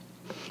 So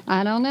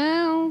I don't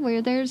know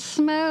where there's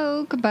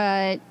smoke,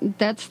 but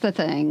that's the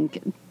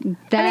thing.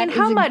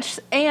 how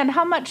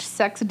much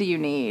sex do you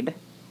need?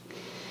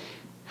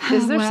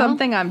 Is there Well,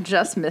 something I'm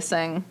just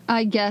missing?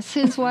 I guess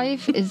his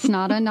wife is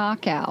not a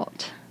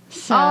knockout.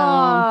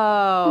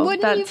 So,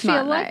 wouldn't you that's feel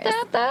not like nice.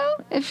 that, though?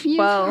 If you've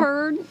Well-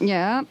 heard,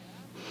 yeah.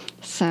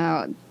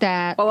 So,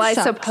 that Well, I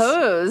sucks.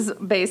 suppose,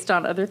 based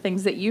on other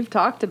things that you've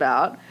talked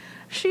about,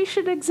 she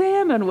should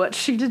examine what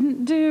she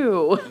didn't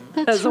do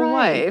That's as a right.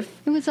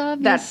 wife. It was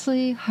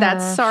obviously her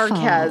That's fault.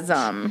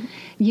 sarcasm.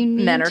 You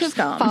need Men are to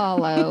scum.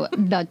 follow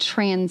the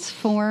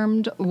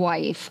Transformed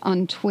Wife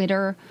on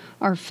Twitter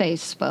or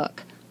Facebook.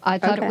 I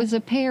thought Okay. it was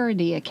a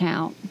parody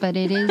account, but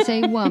it is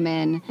a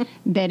woman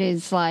that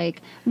is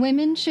like,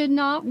 women should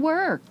not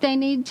work. They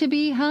need to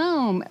be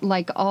home.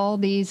 Like all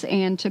these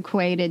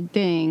antiquated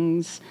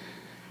things.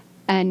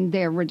 And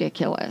they're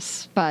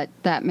ridiculous. But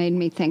that made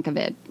me think of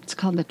it. It's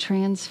called The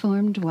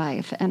Transformed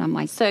Wife. And I'm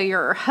like, So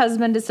your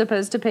husband is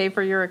supposed to pay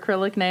for your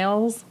acrylic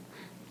nails?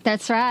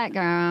 that's right,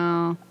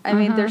 girl. I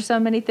mean, there's so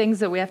many things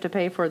that we have to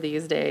pay for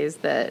these days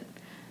that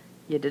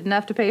you didn't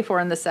have to pay for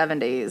in the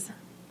 70s.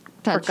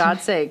 For That's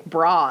God's sake,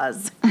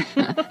 bras.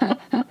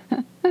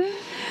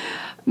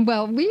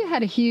 Well, we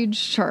had a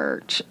huge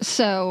church,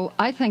 so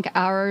I think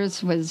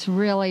ours was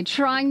really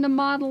trying to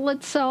model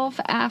itself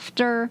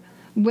after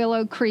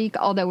Willow Creek.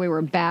 Although we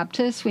were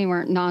Baptist, we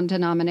weren't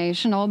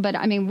non-denominational, but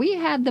I mean, we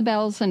had the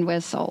bells and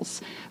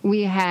whistles.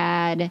 We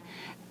had,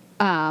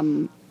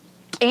 And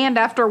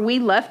after we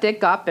left, it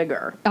got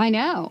bigger. I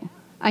know.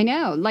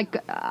 Like,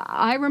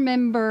 I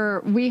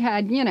remember we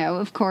had,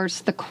 of course,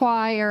 the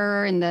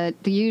choir and the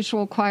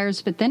usual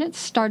choirs, but then it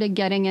started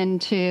getting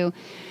into,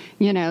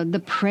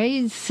 the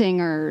praise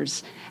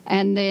singers.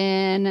 And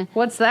then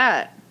What's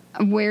that?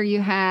 where you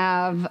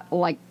have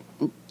like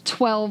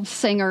 12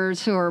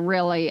 singers who are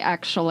really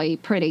actually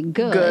pretty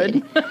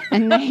good.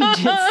 And they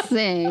just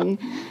sing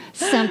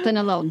something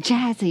a little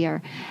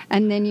jazzier.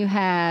 And then you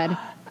had,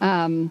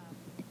 a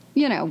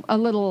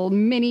little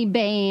mini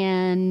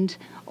band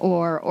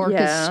or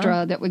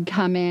orchestra that would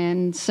come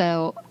in.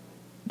 So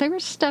they were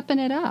stepping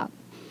it up.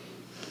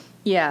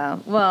 Yeah,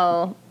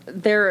 well,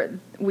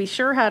 we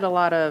sure had a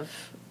lot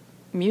of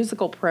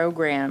musical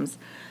programs.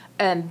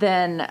 And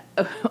then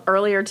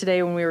earlier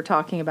today when we were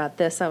talking about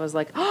this, I was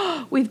like,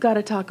 oh, we've got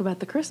to talk about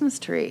the Christmas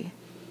tree.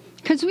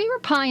 Because we were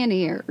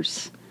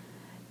pioneers.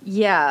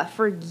 Yeah,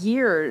 for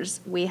years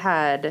we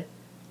had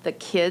the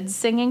kids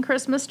singing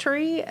Christmas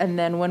tree. And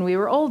then when we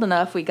were old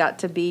enough, we got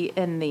to be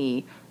in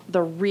the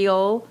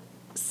real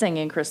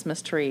singing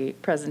Christmas tree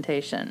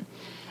presentation.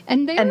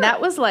 And that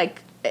was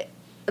like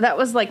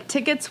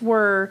tickets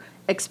were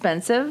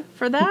expensive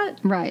for that.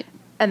 Right.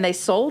 And they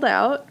sold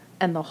out,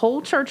 and the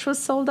whole church was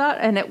sold out,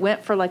 and it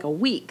went for like a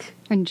week.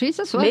 And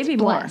Jesus was Maybe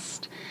more.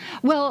 blessed.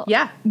 Well,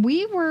 Yeah.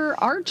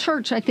 our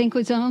church, I think,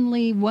 was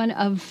only one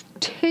of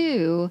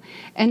two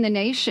in the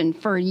nation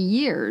for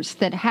years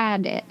that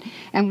had it.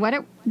 And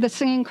the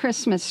singing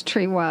Christmas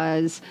tree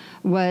was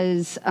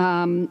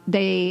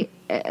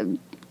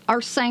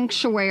our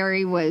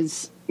sanctuary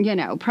was,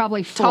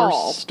 probably 4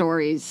 Tall.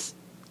 stories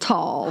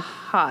tall.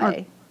 High.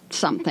 Or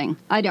something.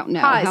 I don't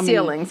know. High how many-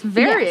 ceilings.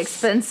 Very Yes.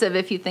 expensive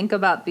if you think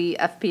about the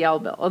FPL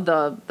bill,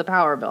 the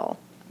power bill.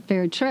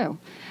 Very true.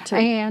 True.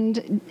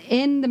 And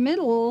in the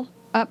middle,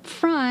 up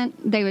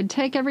front, they would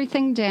take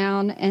everything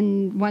down,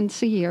 and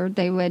once a year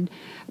they would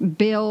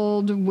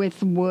build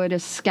with wood a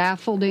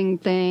scaffolding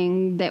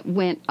thing that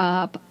went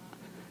up.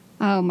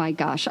 Oh my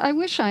gosh, I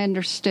wish I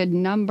understood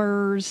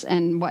numbers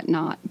and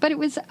whatnot. But it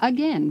was,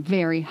 again,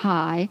 very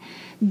high.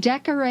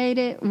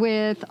 Decorated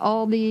with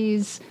all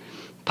these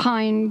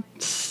pine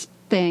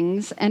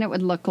things, and it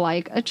would look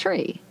like a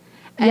tree.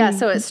 Yeah,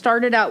 so it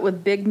started out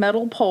with big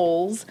metal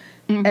poles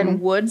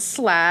and wood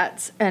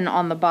slats, and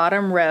on the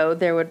bottom row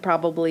there would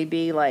probably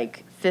be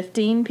like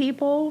 15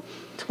 people,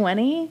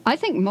 20. I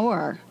think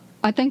more.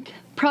 I think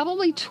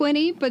probably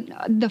 20, but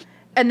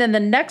And then the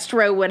next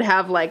row would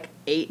have like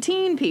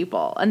 18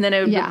 people, and then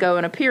it would Yeah. go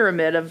in a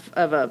pyramid of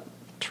a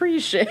tree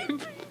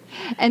shape.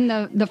 and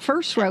the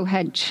first row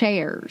had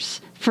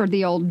chairs for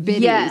the old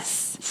biddies,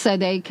 Yes. so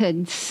they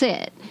could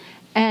sit.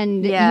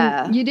 And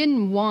Yeah. you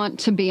didn't want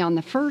to be on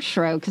the first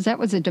row because that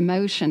was a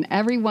demotion.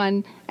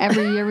 Everyone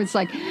every year was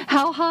like,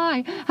 how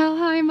high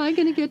am I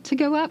going to get to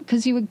go up?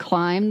 Because you would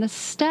climb the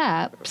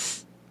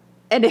steps.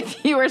 And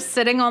if you were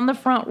sitting on the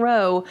front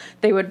row,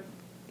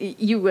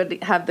 you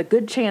would have the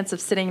good chance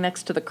of sitting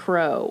next to the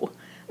crow.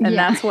 And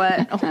Yeah. that's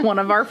what one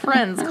of our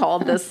friends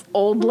called this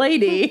old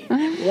lady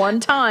one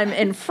time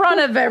in front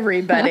of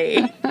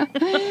everybody.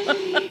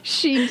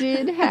 She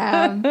did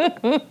have,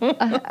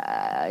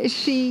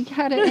 she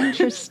had an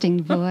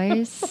interesting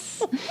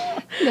voice.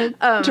 The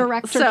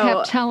director so-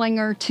 kept telling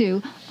her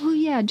to, oh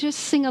yeah, just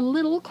sing a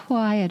little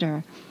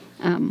quieter.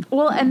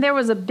 Well, and there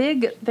was a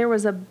big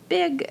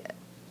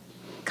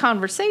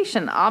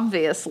conversation,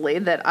 obviously,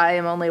 that I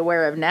am only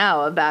aware of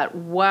now about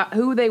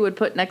who they would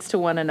put next to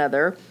one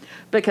another,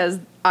 because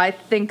I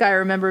think I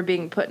remember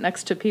being put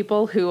next to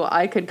people who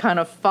I could kind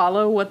of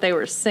follow what they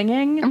were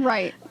singing.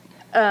 Right.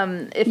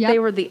 If Yep. they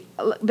were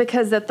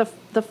because at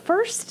the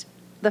first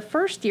the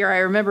first year I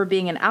remember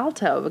being an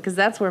alto because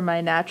that's where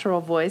my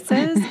natural voice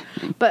is.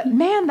 But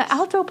man, the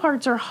alto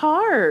parts are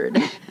hard.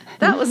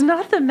 That was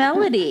not the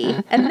melody.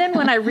 And then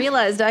when I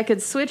realized I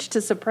could switch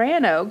to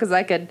soprano because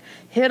I could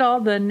hit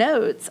all the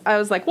notes, I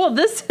was like, well,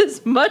 this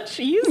is much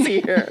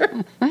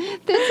easier.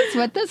 This is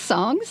what the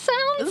song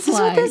sounds like. This is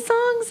what the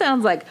song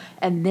sounds like.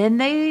 And then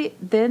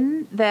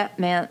that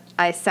meant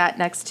I sat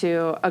next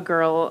to a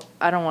girl,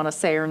 I don't want to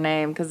say her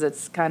name because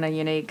it's kind of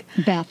unique.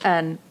 Beth.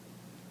 And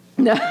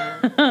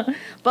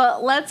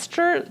but let's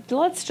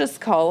just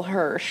call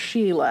her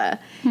Sheila.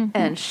 Mm-hmm.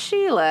 And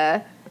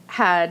Sheila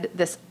had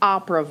this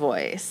opera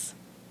voice.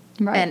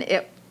 Right. And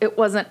it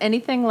wasn't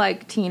anything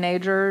like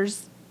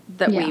teenagers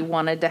that we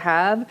wanted to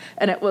have.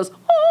 And it was,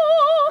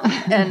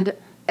 oh!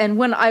 And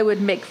when I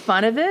would make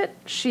fun of it,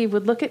 she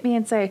would look at me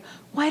and say,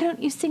 why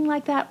don't you sing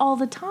like that all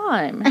the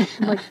time?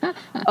 I'm like,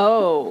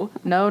 oh,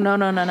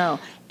 no.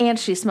 And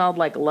she smelled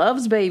like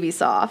Love's Baby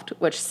Soft,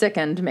 which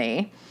sickened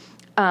me.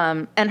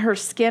 And her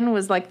skin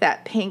was like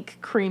that pink,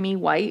 creamy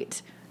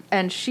white.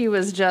 And she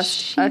was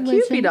just a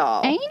Cupid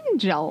doll.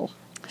 Angel.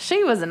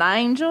 She was an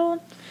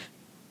angel.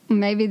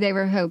 Maybe they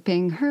were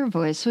hoping her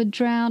voice would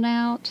drown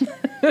out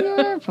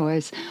your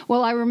voice.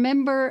 Well, I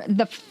remember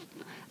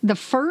the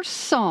first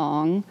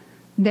song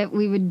that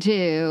we would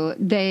do,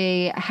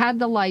 they had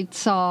the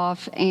lights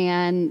off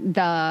and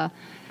the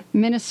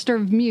minister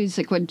of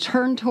music would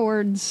turn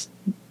towards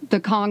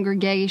the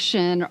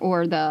congregation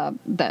or the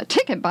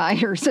ticket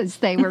buyers, as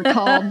they were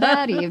called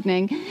that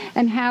evening,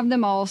 and have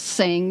them all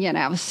sing,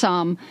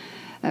 some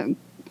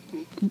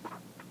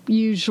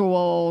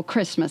usual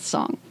Christmas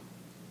song.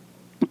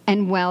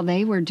 And while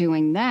they were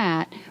doing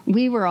that,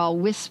 we were all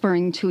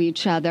whispering to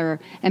each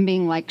other and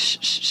being like, shh,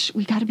 shh, shh,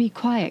 we got to be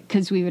quiet,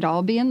 because we would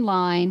all be in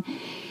line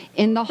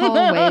in the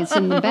hallways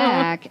in the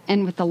back,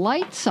 and with the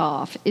lights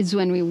off is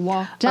when we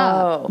walked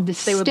up the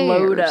stairs. They would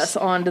load us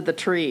onto the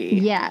tree.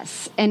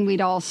 Yes, and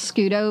we'd all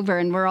scoot over,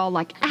 and we're all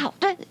like, ow,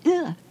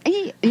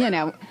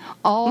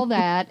 all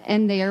that.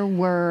 And there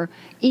were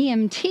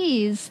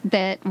EMTs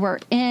that were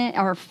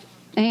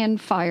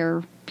and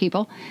fire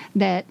people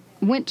that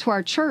went to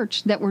our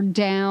church that were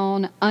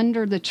down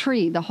under the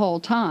tree the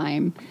whole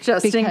time.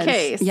 Just in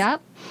case.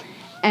 Yep.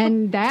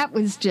 And that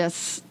was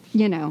just,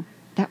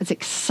 that was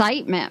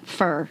excitement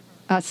for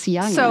us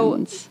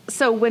youngins.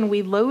 So when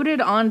we loaded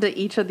onto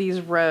each of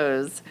these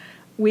rows,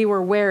 we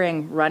were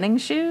wearing running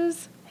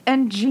shoes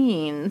and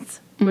jeans,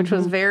 which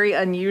was very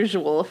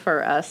unusual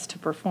for us to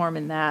perform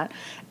in that,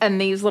 and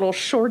these little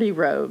shorty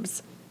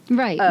robes.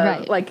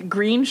 Right. Like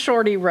green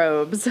shorty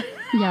robes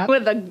yep.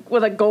 with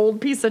a gold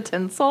piece of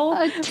tinsel.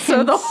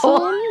 So the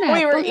whole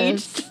we were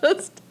each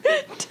just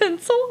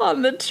tinsel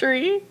on the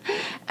tree.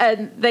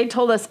 And they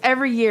told us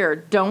every year,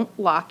 don't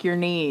lock your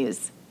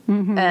knees.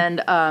 Mm-hmm.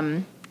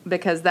 And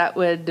because that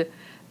would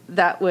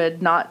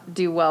not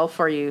do well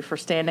for you for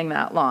standing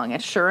that long.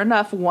 And sure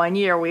enough, one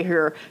year we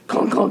hear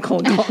clunk, clunk,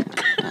 clunk,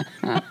 clunk.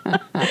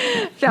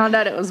 Found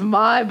out it was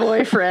my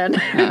boyfriend.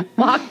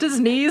 Locked his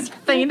knees,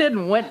 fainted,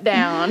 and went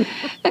down.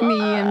 And the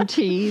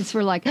EMTs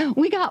were like,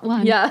 we got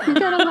one. Yeah. We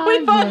got a live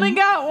we finally one.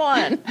 got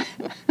one.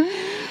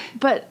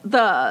 But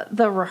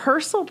the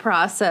rehearsal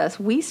process,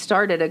 we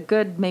started a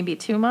good maybe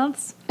 2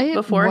 months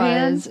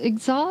beforehand. It was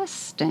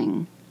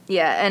exhausting.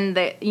 Yeah, and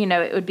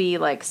it would be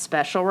like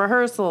special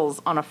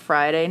rehearsals on a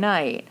Friday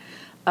night.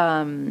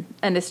 And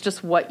it's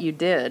just what you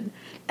did.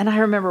 And I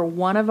remember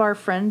one of our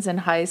friends in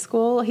high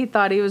school, he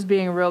thought he was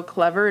being real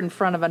clever in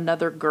front of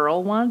another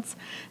girl once.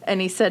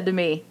 And he said to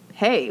me,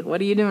 hey, what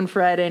are you doing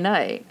Friday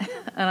night?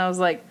 And I was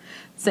like,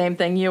 same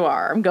thing you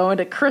are. I'm going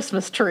to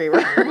Christmas tree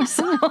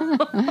rehearsal.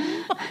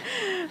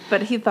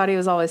 But he thought he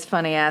was always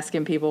funny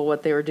asking people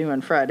what they were doing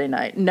Friday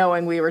night,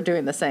 knowing we were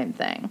doing the same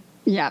thing.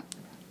 Yeah.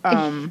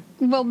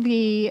 Well,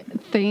 the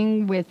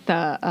thing with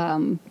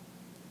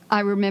I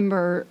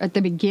remember at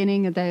the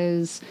beginning of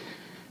those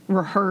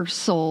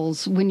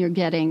rehearsals, when you're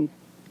getting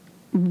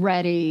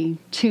ready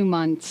 2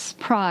 months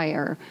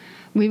prior,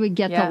 we would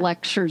get the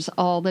lectures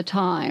all the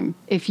time.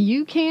 If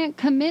you can't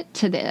commit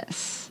to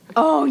this,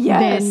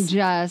 then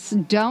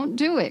just don't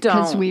do it,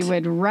 because we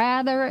would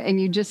rather, and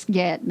you just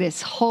get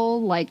this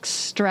whole like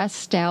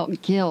stressed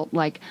out guilt,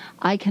 like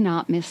I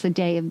cannot miss a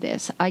day of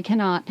this. I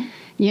cannot,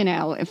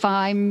 if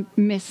I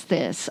miss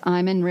this,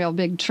 I'm in real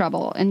big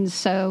trouble. And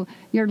so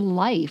your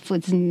life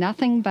was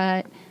nothing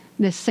but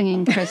the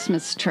singing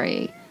Christmas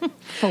tree.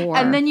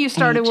 And then you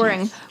started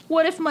worrying,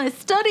 what if my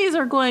studies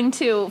are going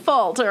to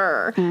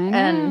falter?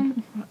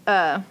 And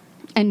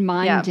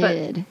mine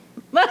did.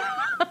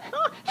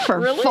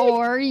 For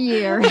 4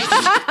 years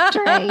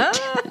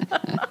straight.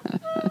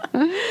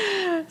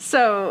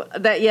 So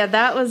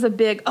that was a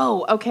big,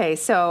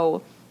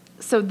 So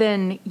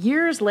then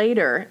years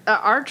later,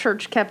 our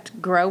church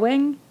kept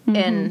growing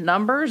in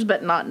numbers,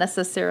 but not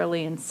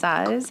necessarily in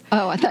size.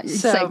 Oh, I thought you'd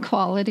say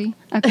quality.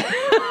 Okay.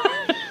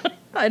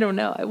 I don't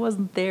know. I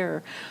wasn't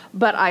there.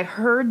 But I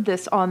heard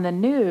this on the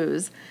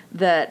news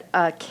that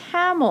a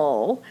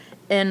camel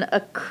in a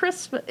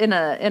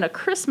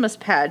Christmas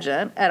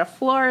pageant at a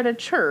Florida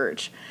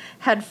church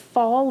had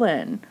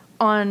fallen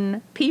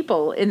on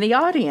people in the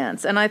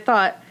audience. And I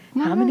thought,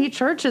 how many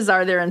churches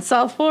are there in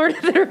South Florida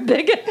that are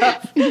big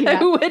enough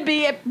who would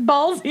be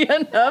ballsy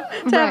enough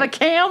to have a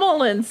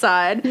camel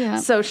inside? Yeah.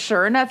 So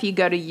sure enough, you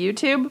go to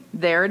YouTube,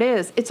 there it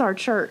is. It's our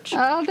church.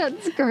 Oh,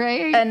 that's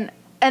great.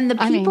 And the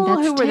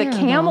people who were the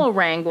camel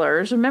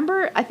wranglers,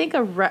 remember, I think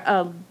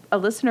a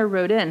listener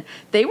wrote in,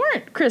 they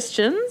weren't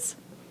Christians.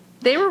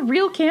 They were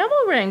real camel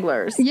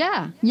wranglers.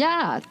 Yeah.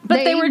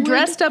 But they were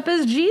dressed up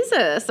as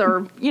Jesus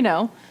or,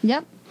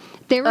 Yep.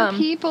 There were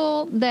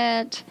people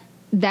that's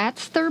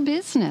their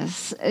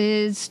business,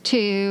 is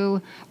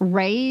to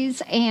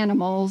raise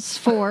animals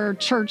for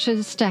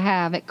churches to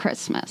have at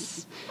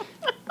Christmas.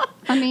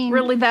 I mean,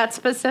 really that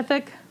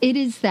specific? It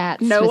is that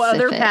no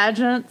specific. Other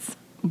pageants?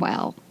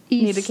 Well,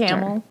 Easter. Need a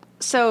camel?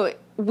 So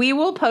we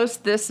will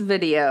post this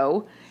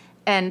video,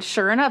 and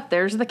sure enough,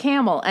 there's the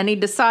camel. And he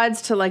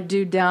decides to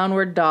do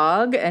downward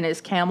dog, and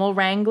his camel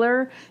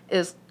wrangler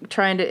is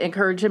trying to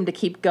encourage him to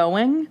keep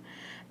going.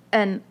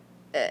 And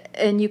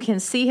you can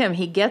see him.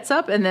 He gets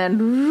up and then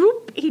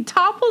whoop, he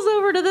topples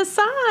over to the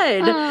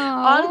side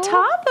on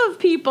top of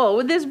people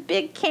with this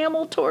big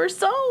camel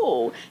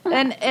torso.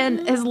 And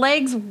his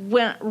legs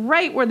went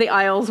right where the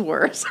aisles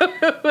were. So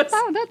it was,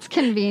 that's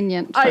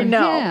convenient for him.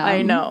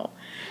 I know.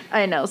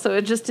 So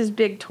it's just his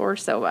big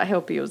torso. I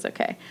hope he was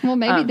okay. Well,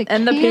 maybe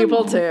the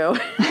people too.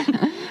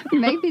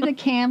 Maybe the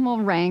camel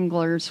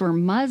wranglers were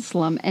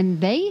Muslim and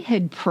they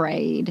had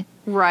prayed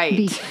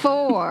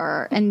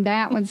before, and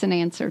that was an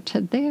answer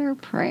to their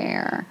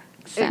prayer.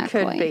 Exactly.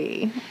 It could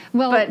be.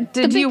 Well, but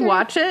did you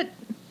watch it?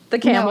 The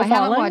camel falling? No, I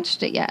haven't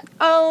watched it yet.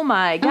 Oh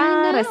my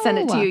God! I sent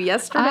it to you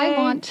yesterday. I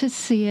want to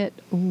see it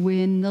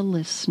when the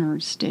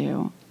listeners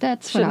do.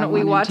 That's what I want to do. Shouldn't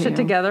we watch it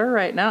together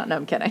right now? No,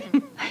 I'm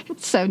kidding.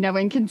 So no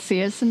one can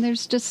see us, and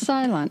there's just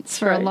silence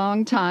for a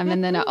long time,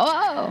 and then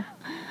no,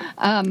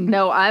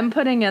 I'm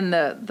putting in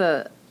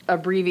the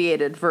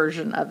abbreviated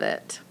version of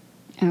it.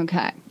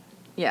 Okay.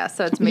 Yeah,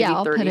 so it's maybe 30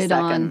 seconds. I'll put it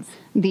on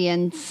the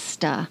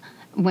Insta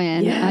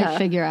when I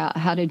figure out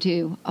how to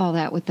do all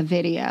that with the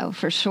video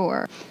for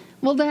sure.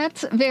 Well,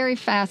 that's very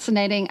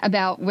fascinating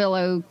about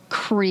Willow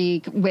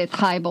Creek with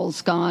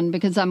Hybels gone,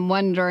 because I'm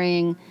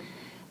wondering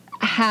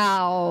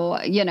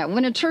how,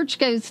 when a church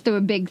goes through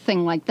a big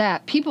thing like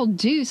that, people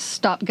do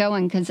stop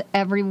going because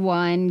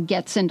everyone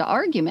gets into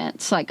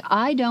arguments. Like,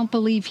 I don't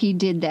believe he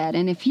did that.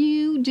 And if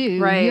you do,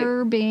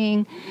 you're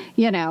being,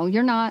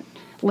 you're not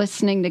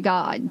listening to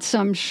God. So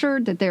I'm sure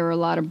that there are a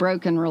lot of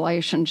broken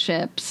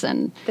relationships.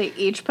 And they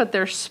each put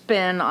their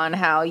spin on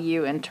how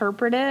you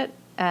interpret it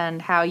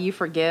and how you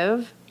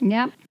forgive.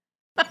 Yep.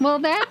 Well,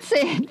 that's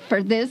it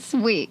for this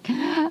week.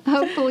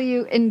 Hopefully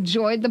you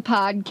enjoyed the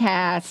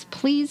podcast.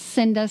 Please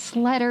send us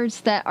letters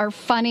that are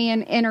funny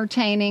and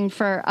entertaining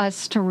for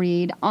us to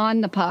read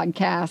on the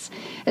podcast,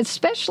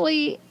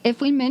 especially if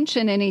we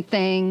mention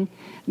anything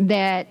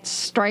that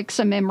strikes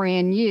a memory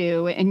in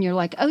you and you're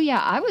like, oh yeah,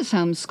 I was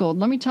homeschooled.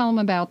 Let me tell them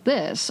about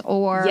this.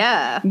 Or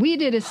we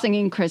did a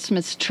singing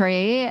Christmas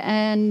tree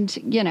and,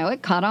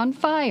 it caught on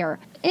fire.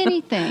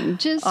 Anything,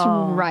 just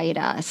write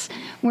us.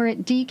 We're at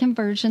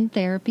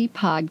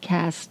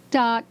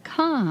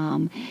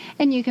deconversiontherapypodcast.com,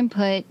 and you can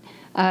put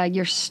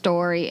your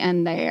story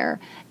in there.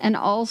 And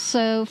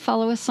also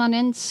follow us on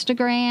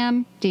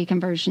Instagram,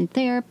 Deconversion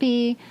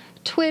Therapy.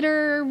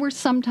 Twitter, we're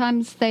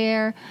sometimes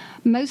there,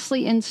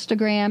 mostly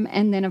Instagram,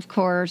 and then, of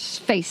course,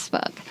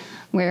 Facebook,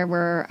 where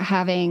we're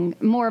having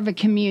more of a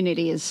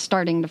community is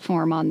starting to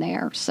form on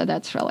there. So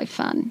that's really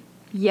fun.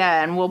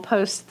 Yeah, and we'll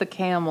post the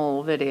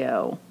camel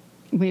video.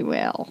 We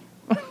will.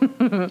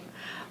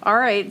 All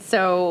right,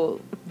 so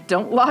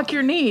don't lock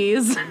your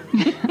knees,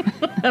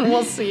 and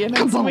we'll see you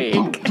next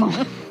week.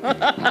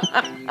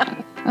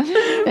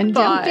 And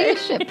don't be a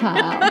shit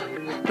pile.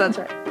 That's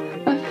right.